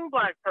a young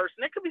Black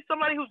person. It could be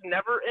somebody who's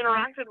never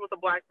interacted with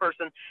a Black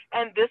person.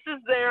 And this is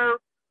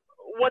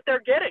what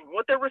they're getting,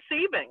 what they're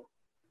receiving.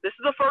 This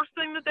is the first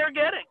thing that they're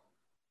getting,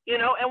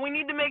 and we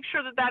need to make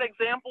sure that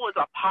example is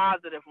a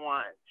positive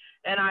one.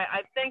 And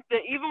I think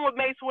that even with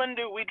Mace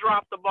Windu, we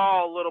dropped the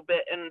ball a little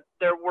bit, and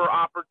there were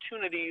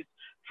opportunities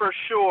for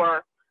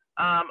sure.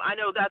 I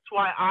know that's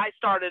why I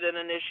started an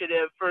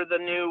initiative for the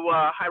new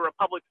High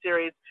Republic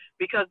series,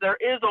 because there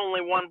is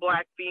only one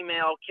Black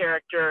female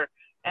character,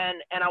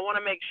 and I want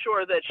to make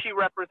sure that she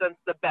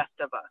represents the best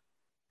of us.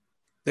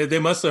 They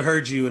must have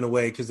heard you in a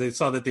way, because they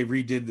saw that they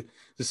redid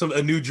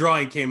a new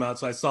drawing came out,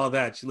 so I saw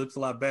that. She looks a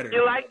lot better.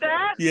 You like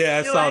that?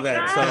 Yeah, I saw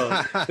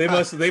that. So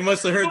they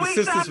must have heard the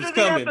sisters was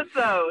coming.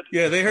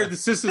 Yeah, they heard the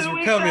sisters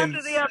were coming.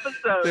 After the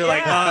episode. They're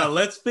like,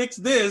 let's fix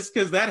this,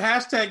 because that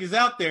hashtag is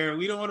out there.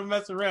 We don't want to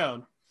mess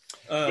around.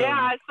 Yeah,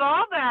 I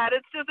saw that.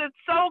 It's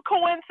so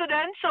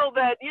coincidental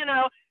that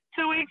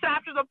 2 weeks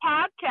after the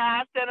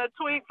podcast and a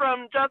tweet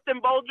from Justin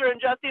Bolger and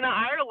Justina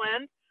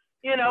Ireland,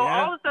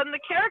 all of a sudden the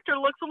character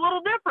looks a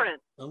little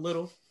different. A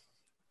little.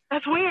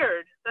 That's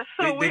weird. That's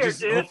so weird,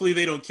 dude. Hopefully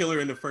they don't kill her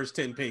in the first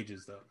 10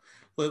 pages, though.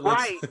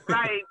 Right.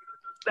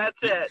 That's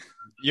it.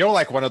 You're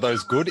like one of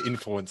those good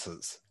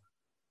influencers.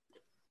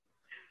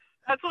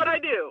 That's what I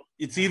do.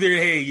 It's either,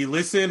 hey, you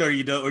listen or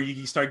you don't, or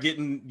you start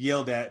getting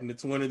yelled at, and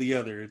it's one or the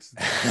other.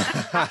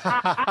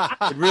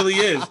 It really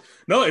is.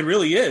 No, it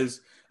really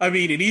is. I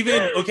mean, and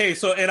even,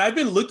 and I've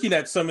been looking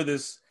at some of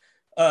this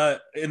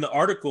in the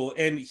article,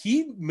 and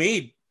he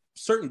made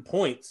certain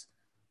points.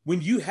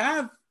 When you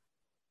have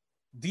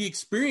the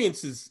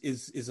experience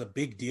is a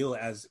big deal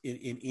as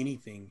in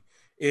anything.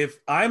 If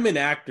I'm an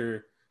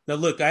actor, now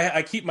look,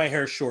 I keep my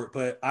hair short,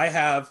 but I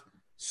have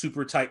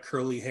super tight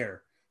curly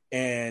hair.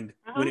 And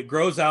when it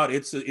grows out,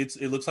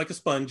 it looks like a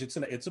sponge.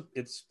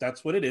 It's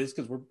that's what it is,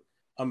 because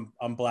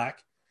I'm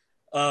Black.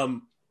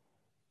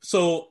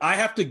 So I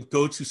have to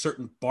go to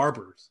certain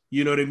barbers.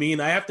 You know what I mean?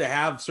 I have to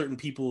have certain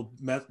people,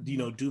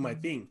 do my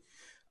thing.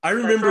 I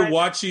remember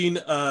watching,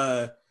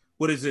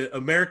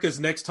 America's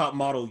Next Top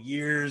Model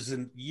years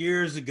and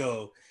years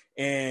ago.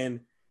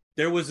 And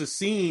there was a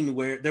scene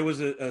where there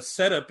was a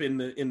setup in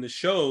the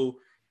show.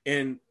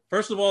 And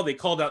first of all, they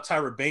called out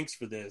Tyra Banks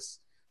for this.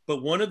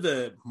 But one of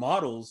the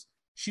models,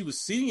 she was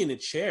sitting in a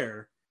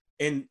chair,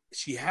 and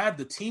she had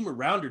the team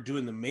around her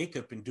doing the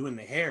makeup and doing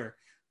the hair.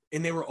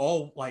 And they were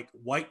all like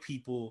white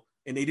people,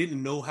 and they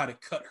didn't know how to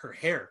cut her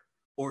hair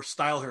or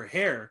style her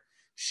hair.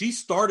 She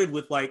started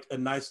with like a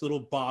nice little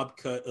bob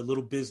cut, a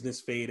little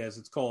business fade, as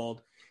it's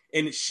called.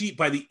 And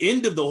by the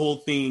end of the whole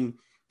thing,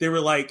 they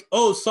were like,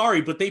 oh,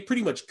 sorry, but they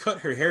pretty much cut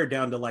her hair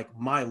down to like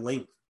my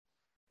length.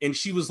 And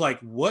she was like,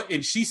 what?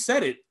 And she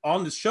said it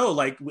on the show,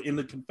 like in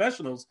the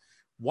confessionals,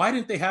 why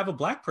didn't they have a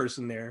Black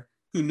person there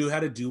who knew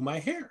how to do my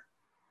hair?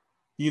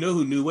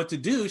 Who knew what to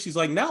do. She's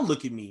like, now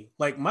look at me.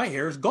 Like, my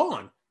hair is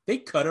gone. They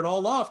cut it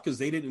all off because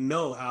they didn't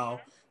know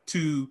how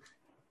to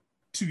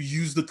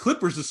use the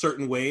clippers a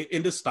certain way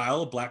and to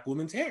style a Black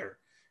woman's hair,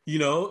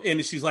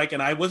 And she's like,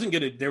 and I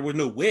wasn't there were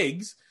no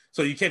wigs.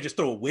 So you can't just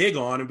throw a wig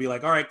on and be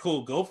like, all right,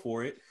 cool, go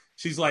for it.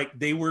 She's like,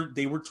 they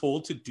were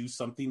told to do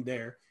something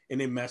there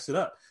and they mess it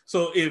up.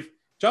 So if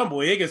John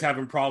Boyega's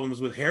having problems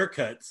with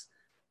haircuts,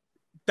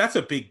 that's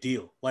a big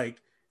deal.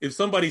 Like, if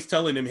somebody's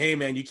telling him, hey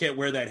man, you can't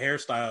wear that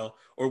hairstyle,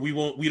 or we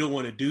don't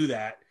want to do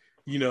that,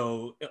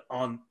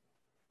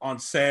 on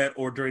set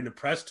or during the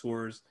press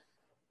tours,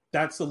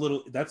 that's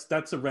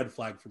a red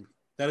flag for me.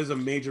 That is a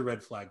major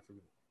red flag for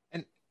me.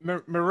 And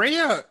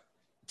Maria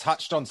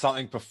touched on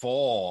something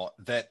before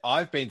that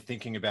I've been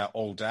thinking about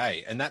all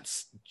day, and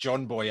that's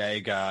John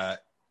Boyega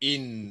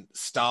in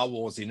Star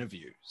Wars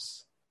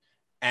interviews.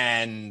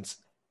 And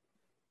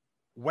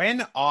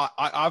when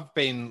I've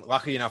been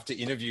lucky enough to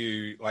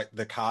interview like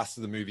the cast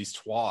of the movies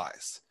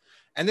twice,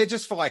 and they're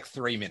just for like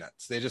 3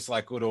 minutes. They're just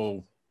like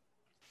little,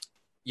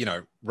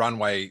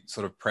 runway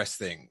sort of press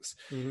things.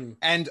 Mm-hmm.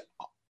 And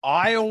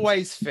I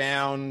always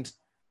found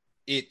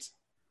it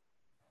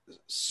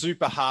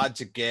super hard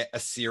to get a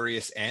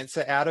serious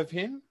answer out of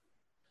him.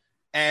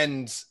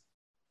 And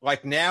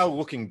like now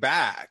looking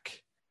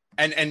back,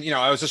 and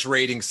I was just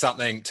reading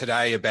something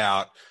today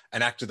about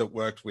an actor that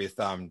worked with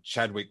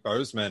Chadwick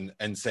Boseman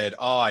and said,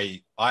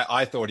 I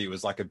thought he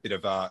was like a bit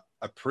of a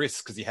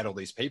priss because he had all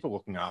these people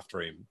looking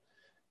after him.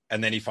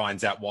 And then he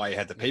finds out why he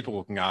had the people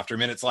looking after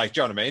him. And it's like,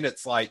 do you know what I mean?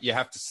 It's like, you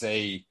have to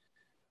see,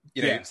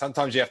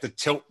 sometimes you have to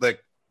tilt the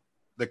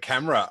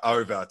camera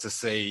over to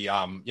see,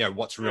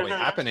 what's really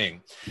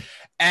happening.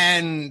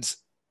 And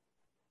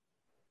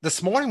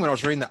this morning when I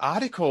was reading the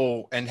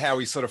article and how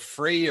he's sort of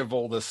free of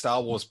all the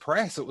Star Wars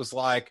press, it was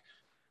like,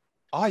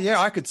 oh yeah,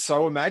 I could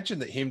so imagine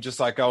that him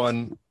just like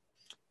going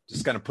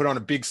to put on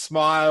a big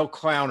smile,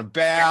 clown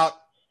about,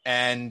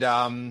 and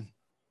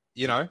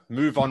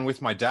move on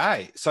with my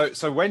day.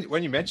 So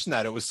when you mentioned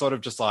that, it was sort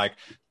of just like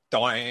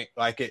dying,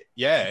 like it.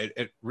 Yeah,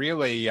 it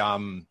really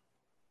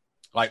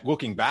like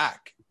looking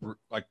back,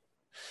 like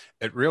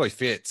it really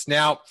fits.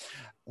 Now,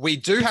 we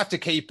do have to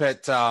keep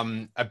it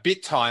a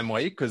bit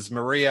timely because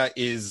Maria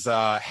is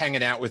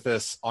hanging out with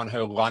us on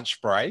her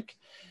lunch break.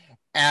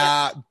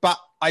 But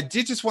I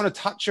did just want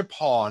to touch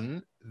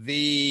upon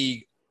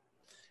the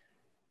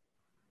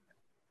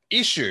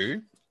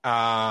issue.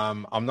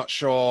 I'm not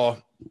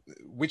sure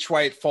which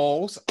way it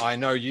falls. I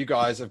know you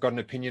guys have got an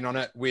opinion on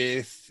it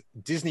with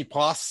Disney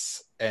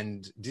Plus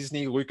and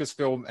Disney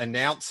Lucasfilm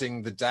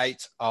announcing the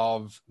date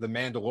of the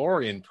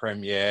Mandalorian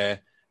premiere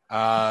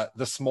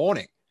this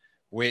morning,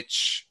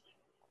 which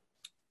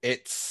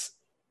it's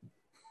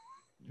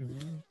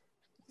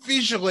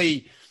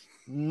visually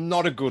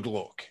not a good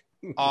look.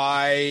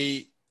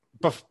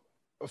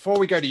 Before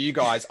we go to you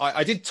guys,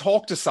 I did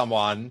talk to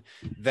someone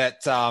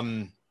that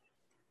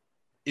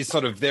is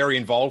sort of very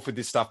involved with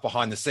this stuff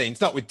behind the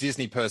scenes, not with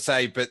Disney per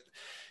se, but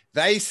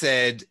they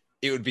said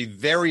it would be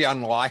very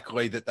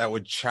unlikely that they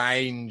would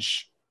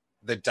change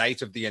the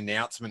date of the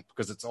announcement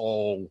because it's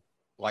all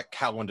like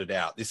calendared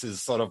out. This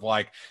is sort of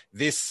like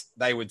this,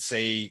 they would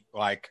see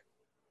like,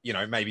 you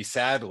know, maybe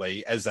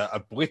sadly as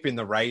a blip in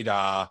the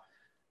radar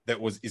that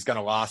is going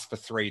to last for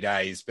 3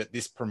 days, but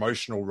this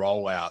promotional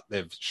rollout,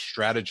 they've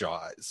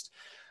strategized.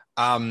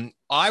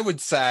 I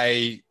would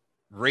say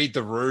read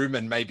the room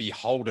and maybe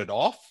hold it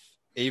off,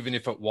 even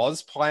if it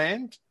was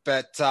planned.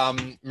 But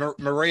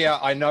Maria,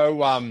 I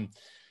know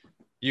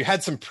you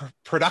had some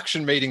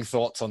production meeting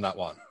thoughts on that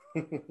one.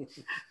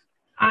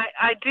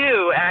 I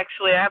do,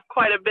 actually. I have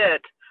quite a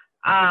bit.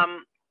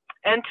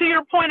 And to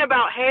your point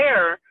about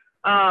hair,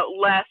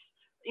 Les,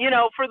 you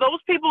know, for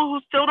those people who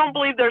still don't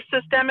believe there's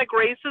systemic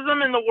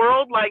racism in the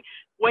world, like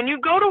when you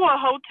go to a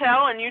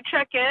hotel and you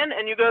check in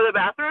and you go to the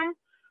bathroom,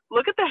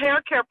 look at the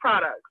hair care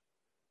products.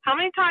 How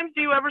many times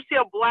do you ever see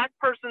a black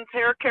person's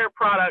hair care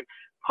product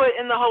put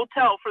in the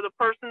hotel for the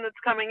person that's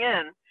coming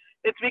in?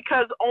 It's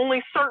because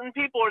only certain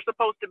people are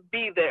supposed to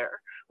be there,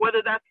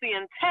 whether that's the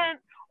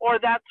intent or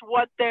that's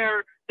what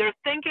they're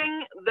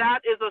thinking.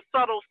 That is a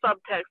subtle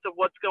subtext of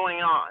what's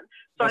going on.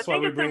 So that's I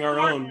think why we bring our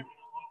own.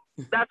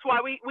 That's why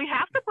we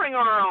have to bring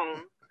our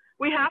own.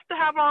 We have to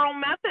have our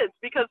own methods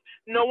because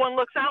no one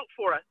looks out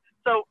for us.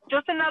 So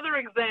just another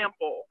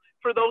example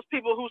for those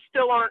people who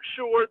still aren't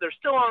sure, they're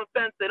still on the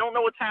fence, they don't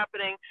know what's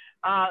happening.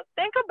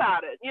 Think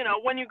about it. You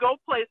know, when you go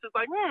places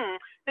like,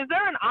 is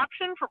there an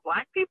option for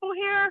black people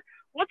here?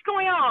 What's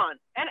going on?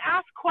 And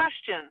ask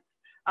questions.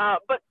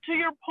 But to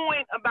your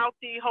point about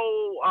the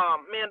whole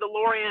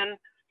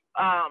Mandalorian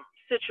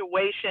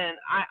situation,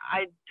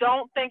 I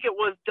don't think it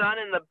was done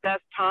in the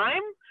best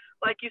time.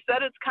 Like you said,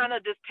 it's kind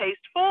of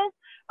distasteful.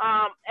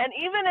 And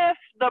even if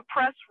the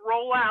press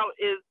rollout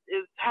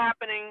is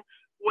happening,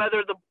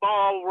 whether the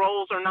ball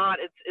rolls or not,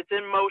 it's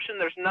in motion.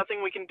 There's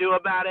nothing we can do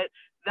about it.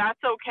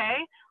 That's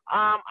okay.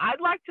 I'd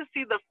like to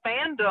see the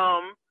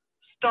fandom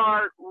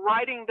start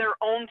writing their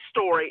own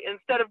story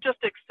instead of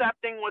just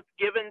accepting what's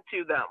given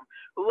to them.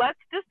 Let's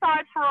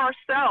decide for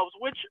ourselves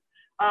which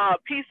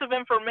piece of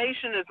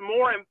information is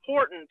more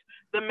important.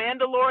 The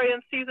Mandalorian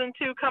season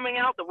 2 coming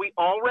out that we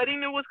already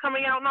knew was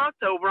coming out in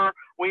October.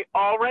 We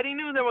already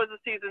knew there was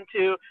a season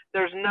 2.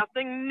 There's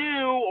nothing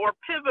new or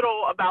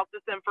pivotal about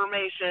this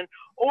information,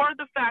 or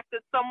the fact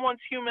that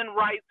someone's human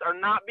rights are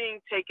not being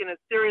taken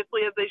as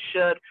seriously as they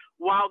should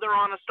while they're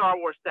on a Star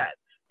Wars set.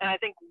 And I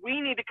think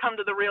we need to come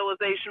to the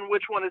realization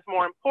which one is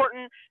more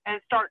important and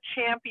start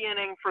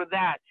championing for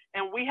that.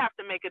 And we have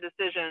to make a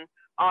decision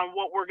on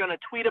what we're going to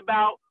tweet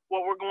about,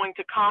 what we're going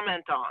to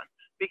comment on,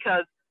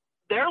 because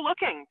they're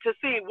looking to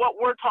see what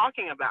we're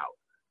talking about,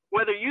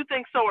 whether you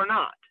think so or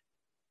not.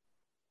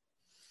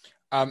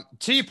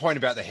 To your point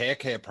about the hair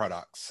care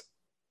products,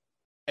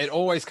 it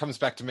always comes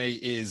back to me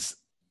is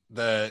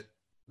the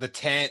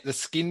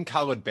skin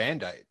colored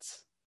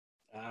Band-Aids.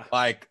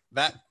 Like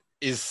that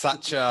is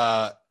such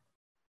a,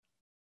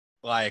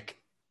 like,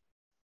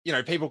 you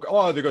know, people go,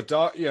 oh, they got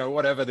dark, you know,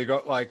 whatever. They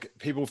got like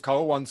people of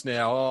color ones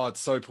now. Oh,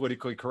 it's so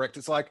politically correct.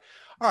 It's like,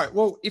 all right,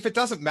 well, if it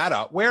doesn't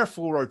matter, wear a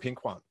fluoro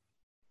pink one.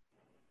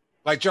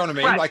 Like, do you know what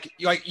I mean? Right.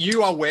 Like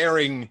you are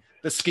wearing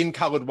the skin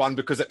colored one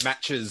because it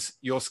matches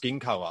your skin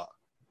color.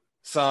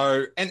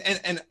 So,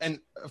 and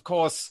of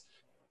course,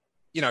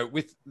 you know,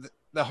 with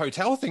the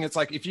hotel thing, it's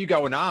like, if you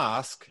go and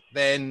ask,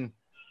 then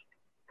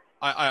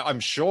I'm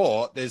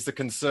sure there's the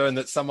concern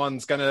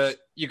that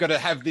you're going to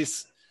have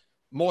this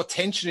more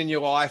tension in your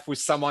life with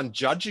someone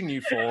judging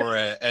you for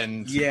it.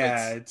 And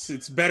yeah,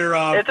 it's better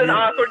off. It's an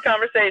awkward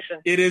conversation.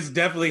 It is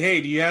definitely, hey,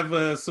 do you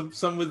have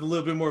some with a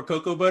little bit more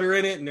cocoa butter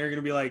in it? And they're going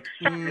to be like,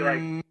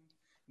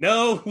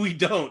 no, we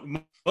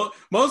don't.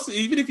 Most,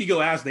 even if you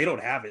go ask, they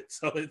don't have it.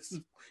 So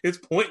it's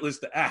pointless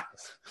to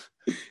ask.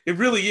 It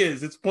really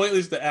is. It's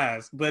pointless to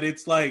ask, but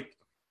it's like,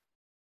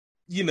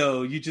 you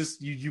know,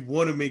 you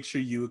want to make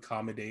sure you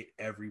accommodate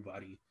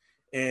everybody.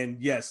 And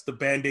yes, the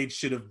Band-Aid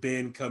should have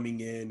been coming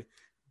in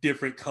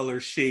different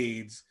color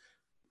shades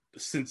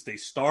since they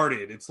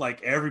started. It's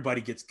like everybody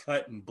gets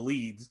cut and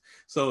bleeds.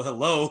 So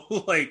hello,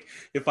 like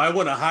if I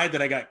want to hide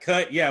that I got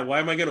cut, yeah, why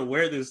am I going to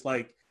wear this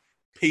like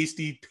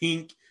pasty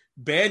pink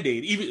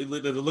Band-Aid? Even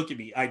look at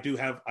me. I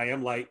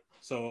am light.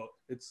 So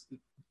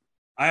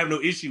I have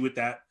no issue with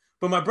that.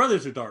 But my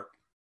brothers are dark.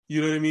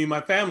 You know what I mean?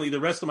 My family, the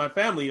rest of my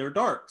family are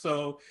dark.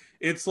 So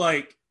it's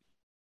like,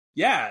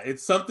 yeah,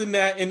 it's something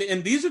that,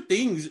 and these are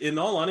things, in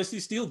all honesty,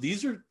 Steele,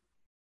 these are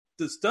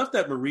the stuff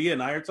that Maria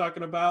and I are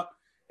talking about,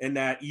 and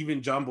that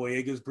even John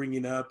Boyega is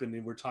bringing up, and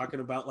then we're talking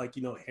about, like,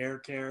 you know, hair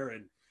care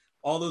and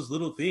all those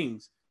little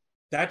things.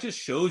 That just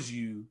shows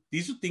you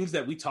these are things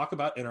that we talk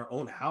about in our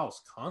own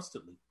house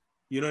constantly.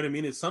 You know what I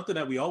mean? It's something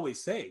that we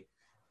always say.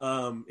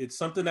 It's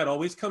something that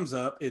always comes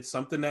up. It's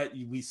something that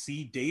we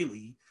see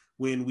daily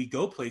when we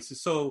go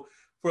places. So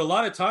for a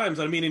lot of times,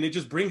 I mean, and it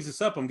just brings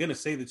this up, I'm going to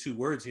say the two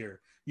words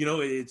here. You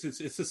know, it's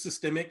a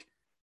systemic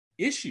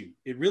issue.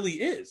 It really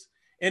is.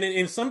 And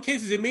in some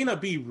cases, it may not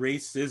be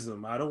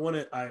racism. I don't want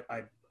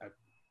to,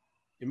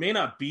 it may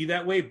not be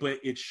that way, but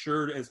it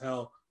sure as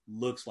hell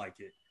looks like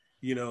it.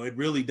 You know, it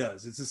really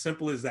does. It's as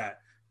simple as that.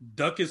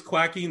 Duck is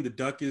quacking. The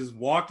duck is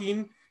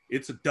walking.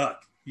 It's a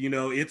duck. You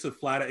know, it's a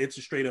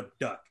straight up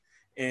duck.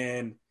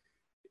 And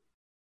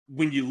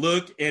when you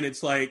look and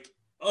it's like,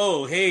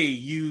 oh, hey,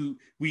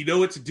 we know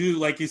what to do.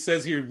 Like it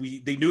says here,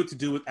 they knew what to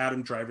do with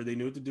Adam Driver. They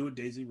knew what to do with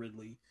Daisy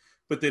Ridley.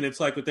 But then it's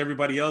like with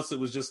everybody else, it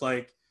was just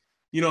like,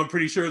 you know, I'm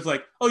pretty sure it's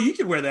like, oh, you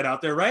can wear that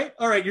out there, right?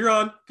 All right, you're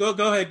on. Go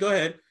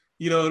ahead.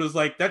 You know, it was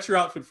like, that's your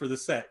outfit for the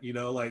set, you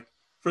know, like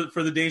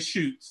for the day's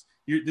shoots.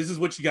 This is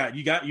what you got.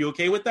 You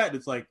okay with that? And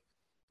it's like,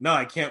 no,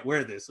 I can't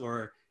wear this.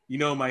 Or, you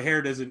know, my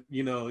hair doesn't,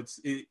 you know,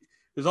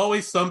 there's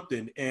always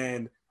something.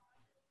 And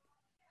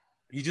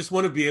you just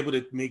want to be able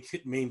to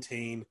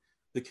maintain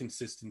the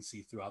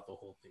consistency throughout the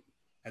whole thing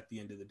at the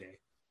end of the day.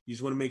 You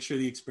just want to make sure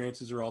the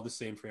experiences are all the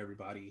same for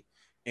everybody.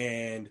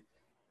 And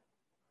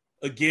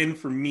again,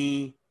 for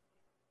me,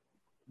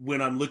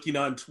 when I'm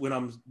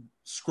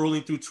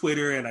scrolling through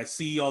Twitter and I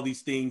see all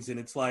these things and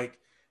it's like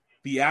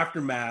the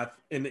aftermath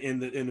and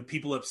the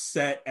people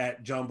upset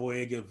at John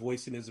Boyega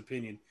voicing his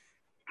opinion.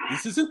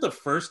 This isn't the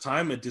first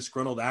time a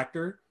disgruntled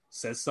actor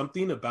says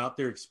something about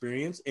their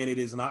experience, and it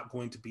is not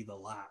going to be the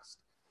last.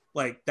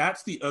 Like,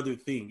 that's the other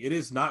thing. It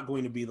is not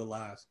going to be the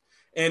last.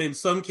 And in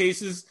some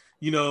cases,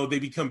 you know, they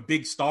become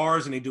big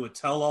stars and they do a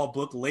tell-all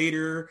book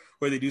later,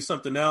 or they do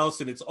something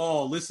else and it's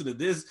all, listen to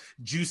this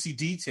juicy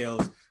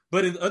details.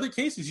 But in other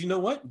cases, you know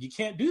what? You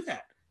can't do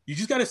that. You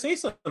just got to say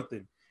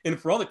something. And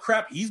for all the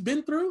crap he's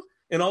been through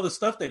and all the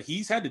stuff that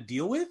he's had to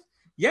deal with,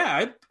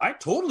 yeah, I'd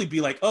totally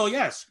be like, oh,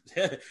 yes,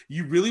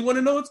 you really want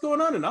to know what's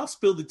going on? And I'll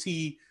spill the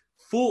tea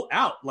full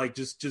out, like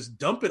just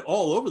dump it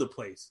all over the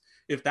place.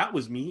 If that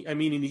was me, I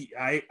mean, and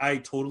I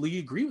totally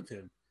agree with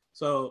him.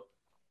 So.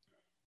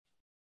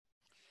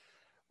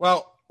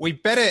 Well, we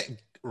better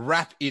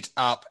wrap it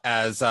up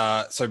as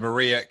so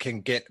Maria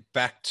can get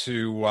back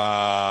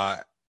to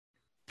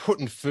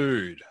putting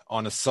food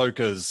on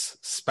Ahsoka's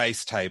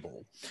space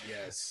table.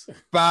 Yes.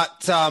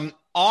 But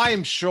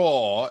I'm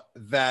sure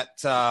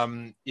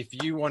that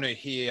if you want to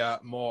hear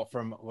more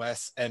from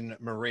Les and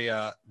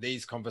Maria,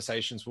 these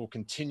conversations will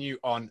continue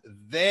on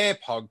their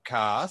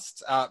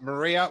podcast.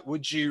 Maria,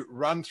 would you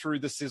run through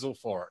the sizzle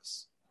for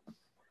us?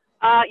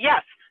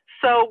 Yes.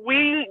 So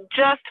we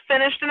just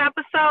finished an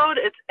episode.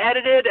 It's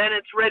edited and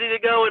it's ready to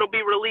go. It'll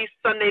be released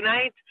Sunday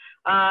night.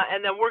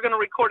 And then we're going to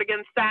record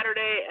again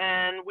Saturday,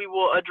 and we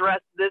will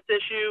address this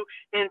issue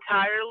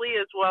entirely,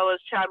 as well as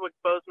Chadwick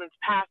Boseman's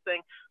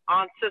passing,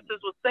 on Sisters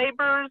with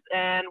Sabers.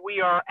 And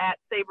we are at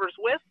Sabers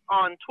With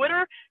on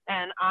Twitter,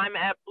 and I'm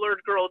at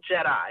Blurred Girl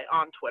Jedi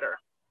on Twitter.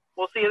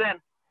 We'll see you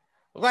then.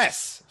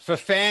 Les, for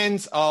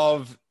fans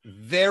of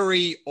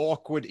very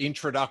awkward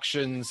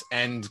introductions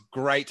and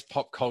great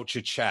pop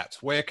culture chat,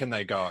 where can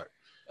they go?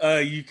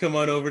 You come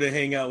on over to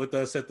hang out with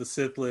us at the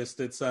Sith List.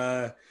 It's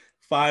 5.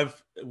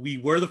 We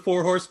were the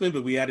 4 horsemen,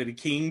 but we added a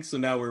king, so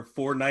now we're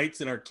 4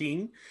 knights in our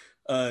king.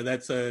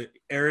 That's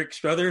Eric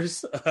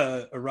Struthers,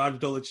 Araj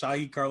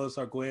Dolachahi, Carlos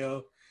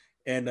Arguello,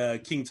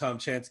 and King Tom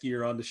Chansky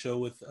are on the show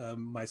with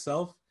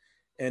myself.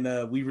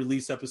 And we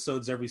release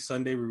episodes every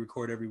Sunday. We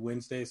record every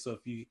Wednesday. So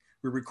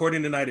we're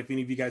recording tonight. If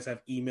any of you guys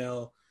have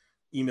email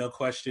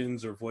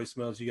questions or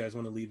voicemails you guys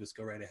want to leave us,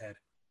 go right ahead.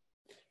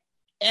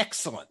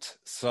 Excellent.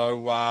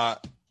 So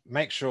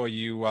make sure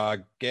you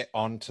get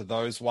onto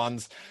those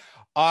ones.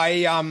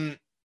 I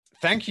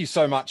thank you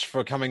so much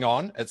for coming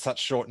on at such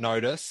short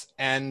notice.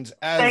 And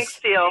as Thanks,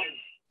 Steele.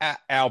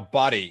 Our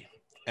buddy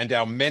and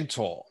our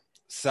mentor,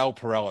 Sal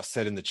Perella,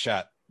 said in the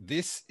chat,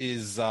 this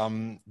is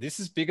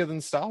bigger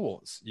than Star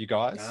Wars, you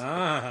guys.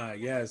 Ah,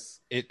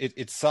 yes.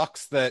 It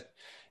sucks that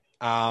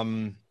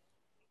our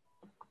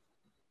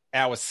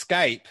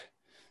escape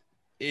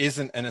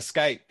isn't an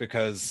escape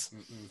because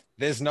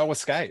there's no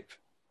escape.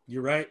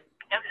 You're right.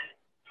 Yep.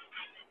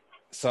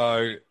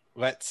 So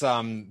let's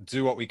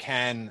do what we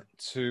can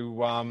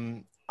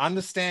to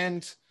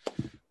understand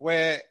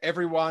where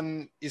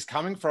everyone is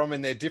coming from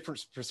and their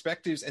different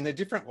perspectives and their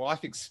different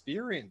life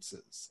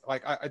experiences.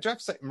 Like I do have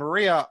to say,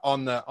 Maria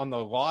on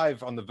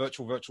the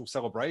virtual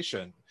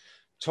celebration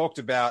talked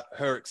about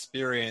her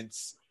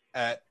experience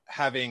at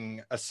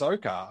having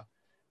Ahsoka,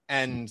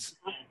 and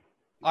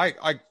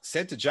I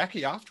said to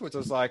Jackie afterwards, I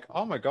was like,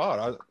 oh my God,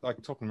 I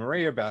like talking to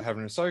Maria about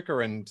having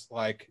Ahsoka, and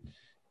like,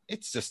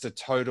 it's just a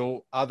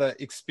total other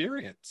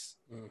experience.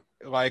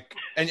 Like,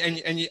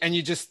 and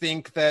you just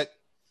think that,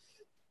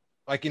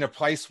 like, in a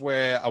place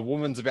where a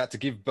woman's about to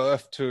give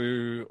birth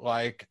to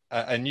like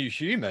a new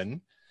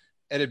human,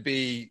 it'd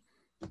be,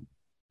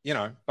 you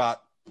know,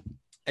 but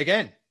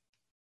again,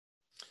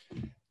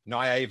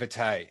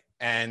 naivete.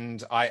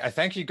 And I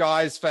thank you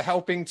guys for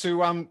helping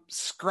to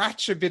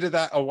scratch a bit of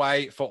that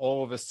away for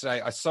all of us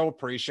today. I so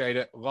appreciate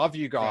it. Love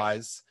you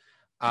guys.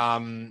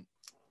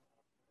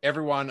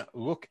 Everyone,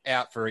 look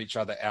out for each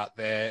other out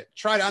there.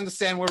 Try to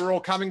understand where we're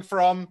all coming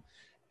from.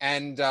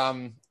 And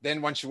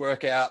then once you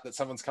work out that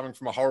someone's coming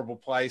from a horrible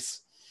place,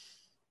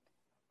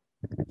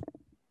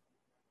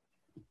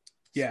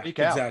 speak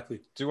out.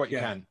 Exactly. Do what you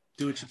can.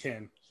 Do what you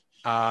can.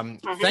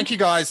 Thank you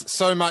guys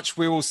so much.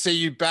 We will see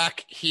you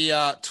back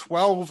here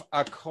 12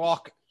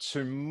 o'clock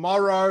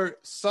tomorrow.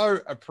 So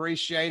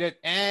appreciate it.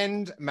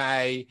 And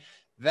may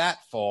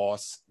that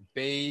force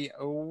be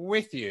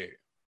with you.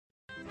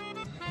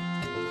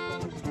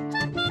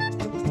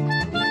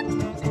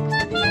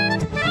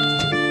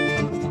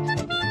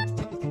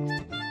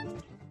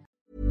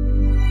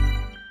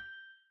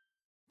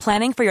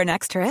 Planning for your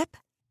next trip?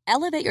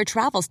 Elevate your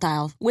travel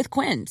style with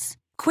Quince.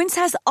 Quince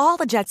has all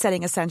the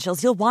jet-setting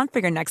essentials you'll want for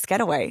your next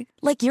getaway,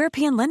 like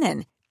European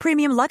linen,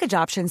 premium luggage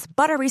options,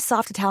 buttery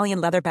soft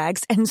Italian leather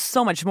bags, and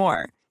so much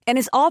more. And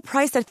is all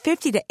priced at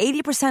 50 to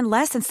 80%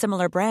 less than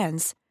similar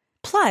brands.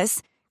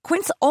 Plus,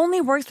 Quince only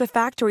works with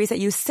factories that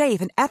use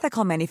safe and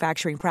ethical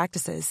manufacturing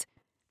practices.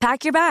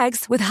 Pack your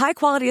bags with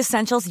high-quality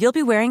essentials you'll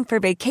be wearing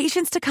for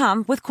vacations to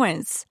come with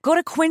Quince. Go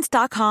to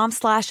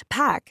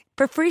quince.com/pack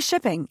for free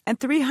shipping and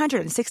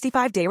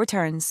 365-day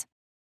returns.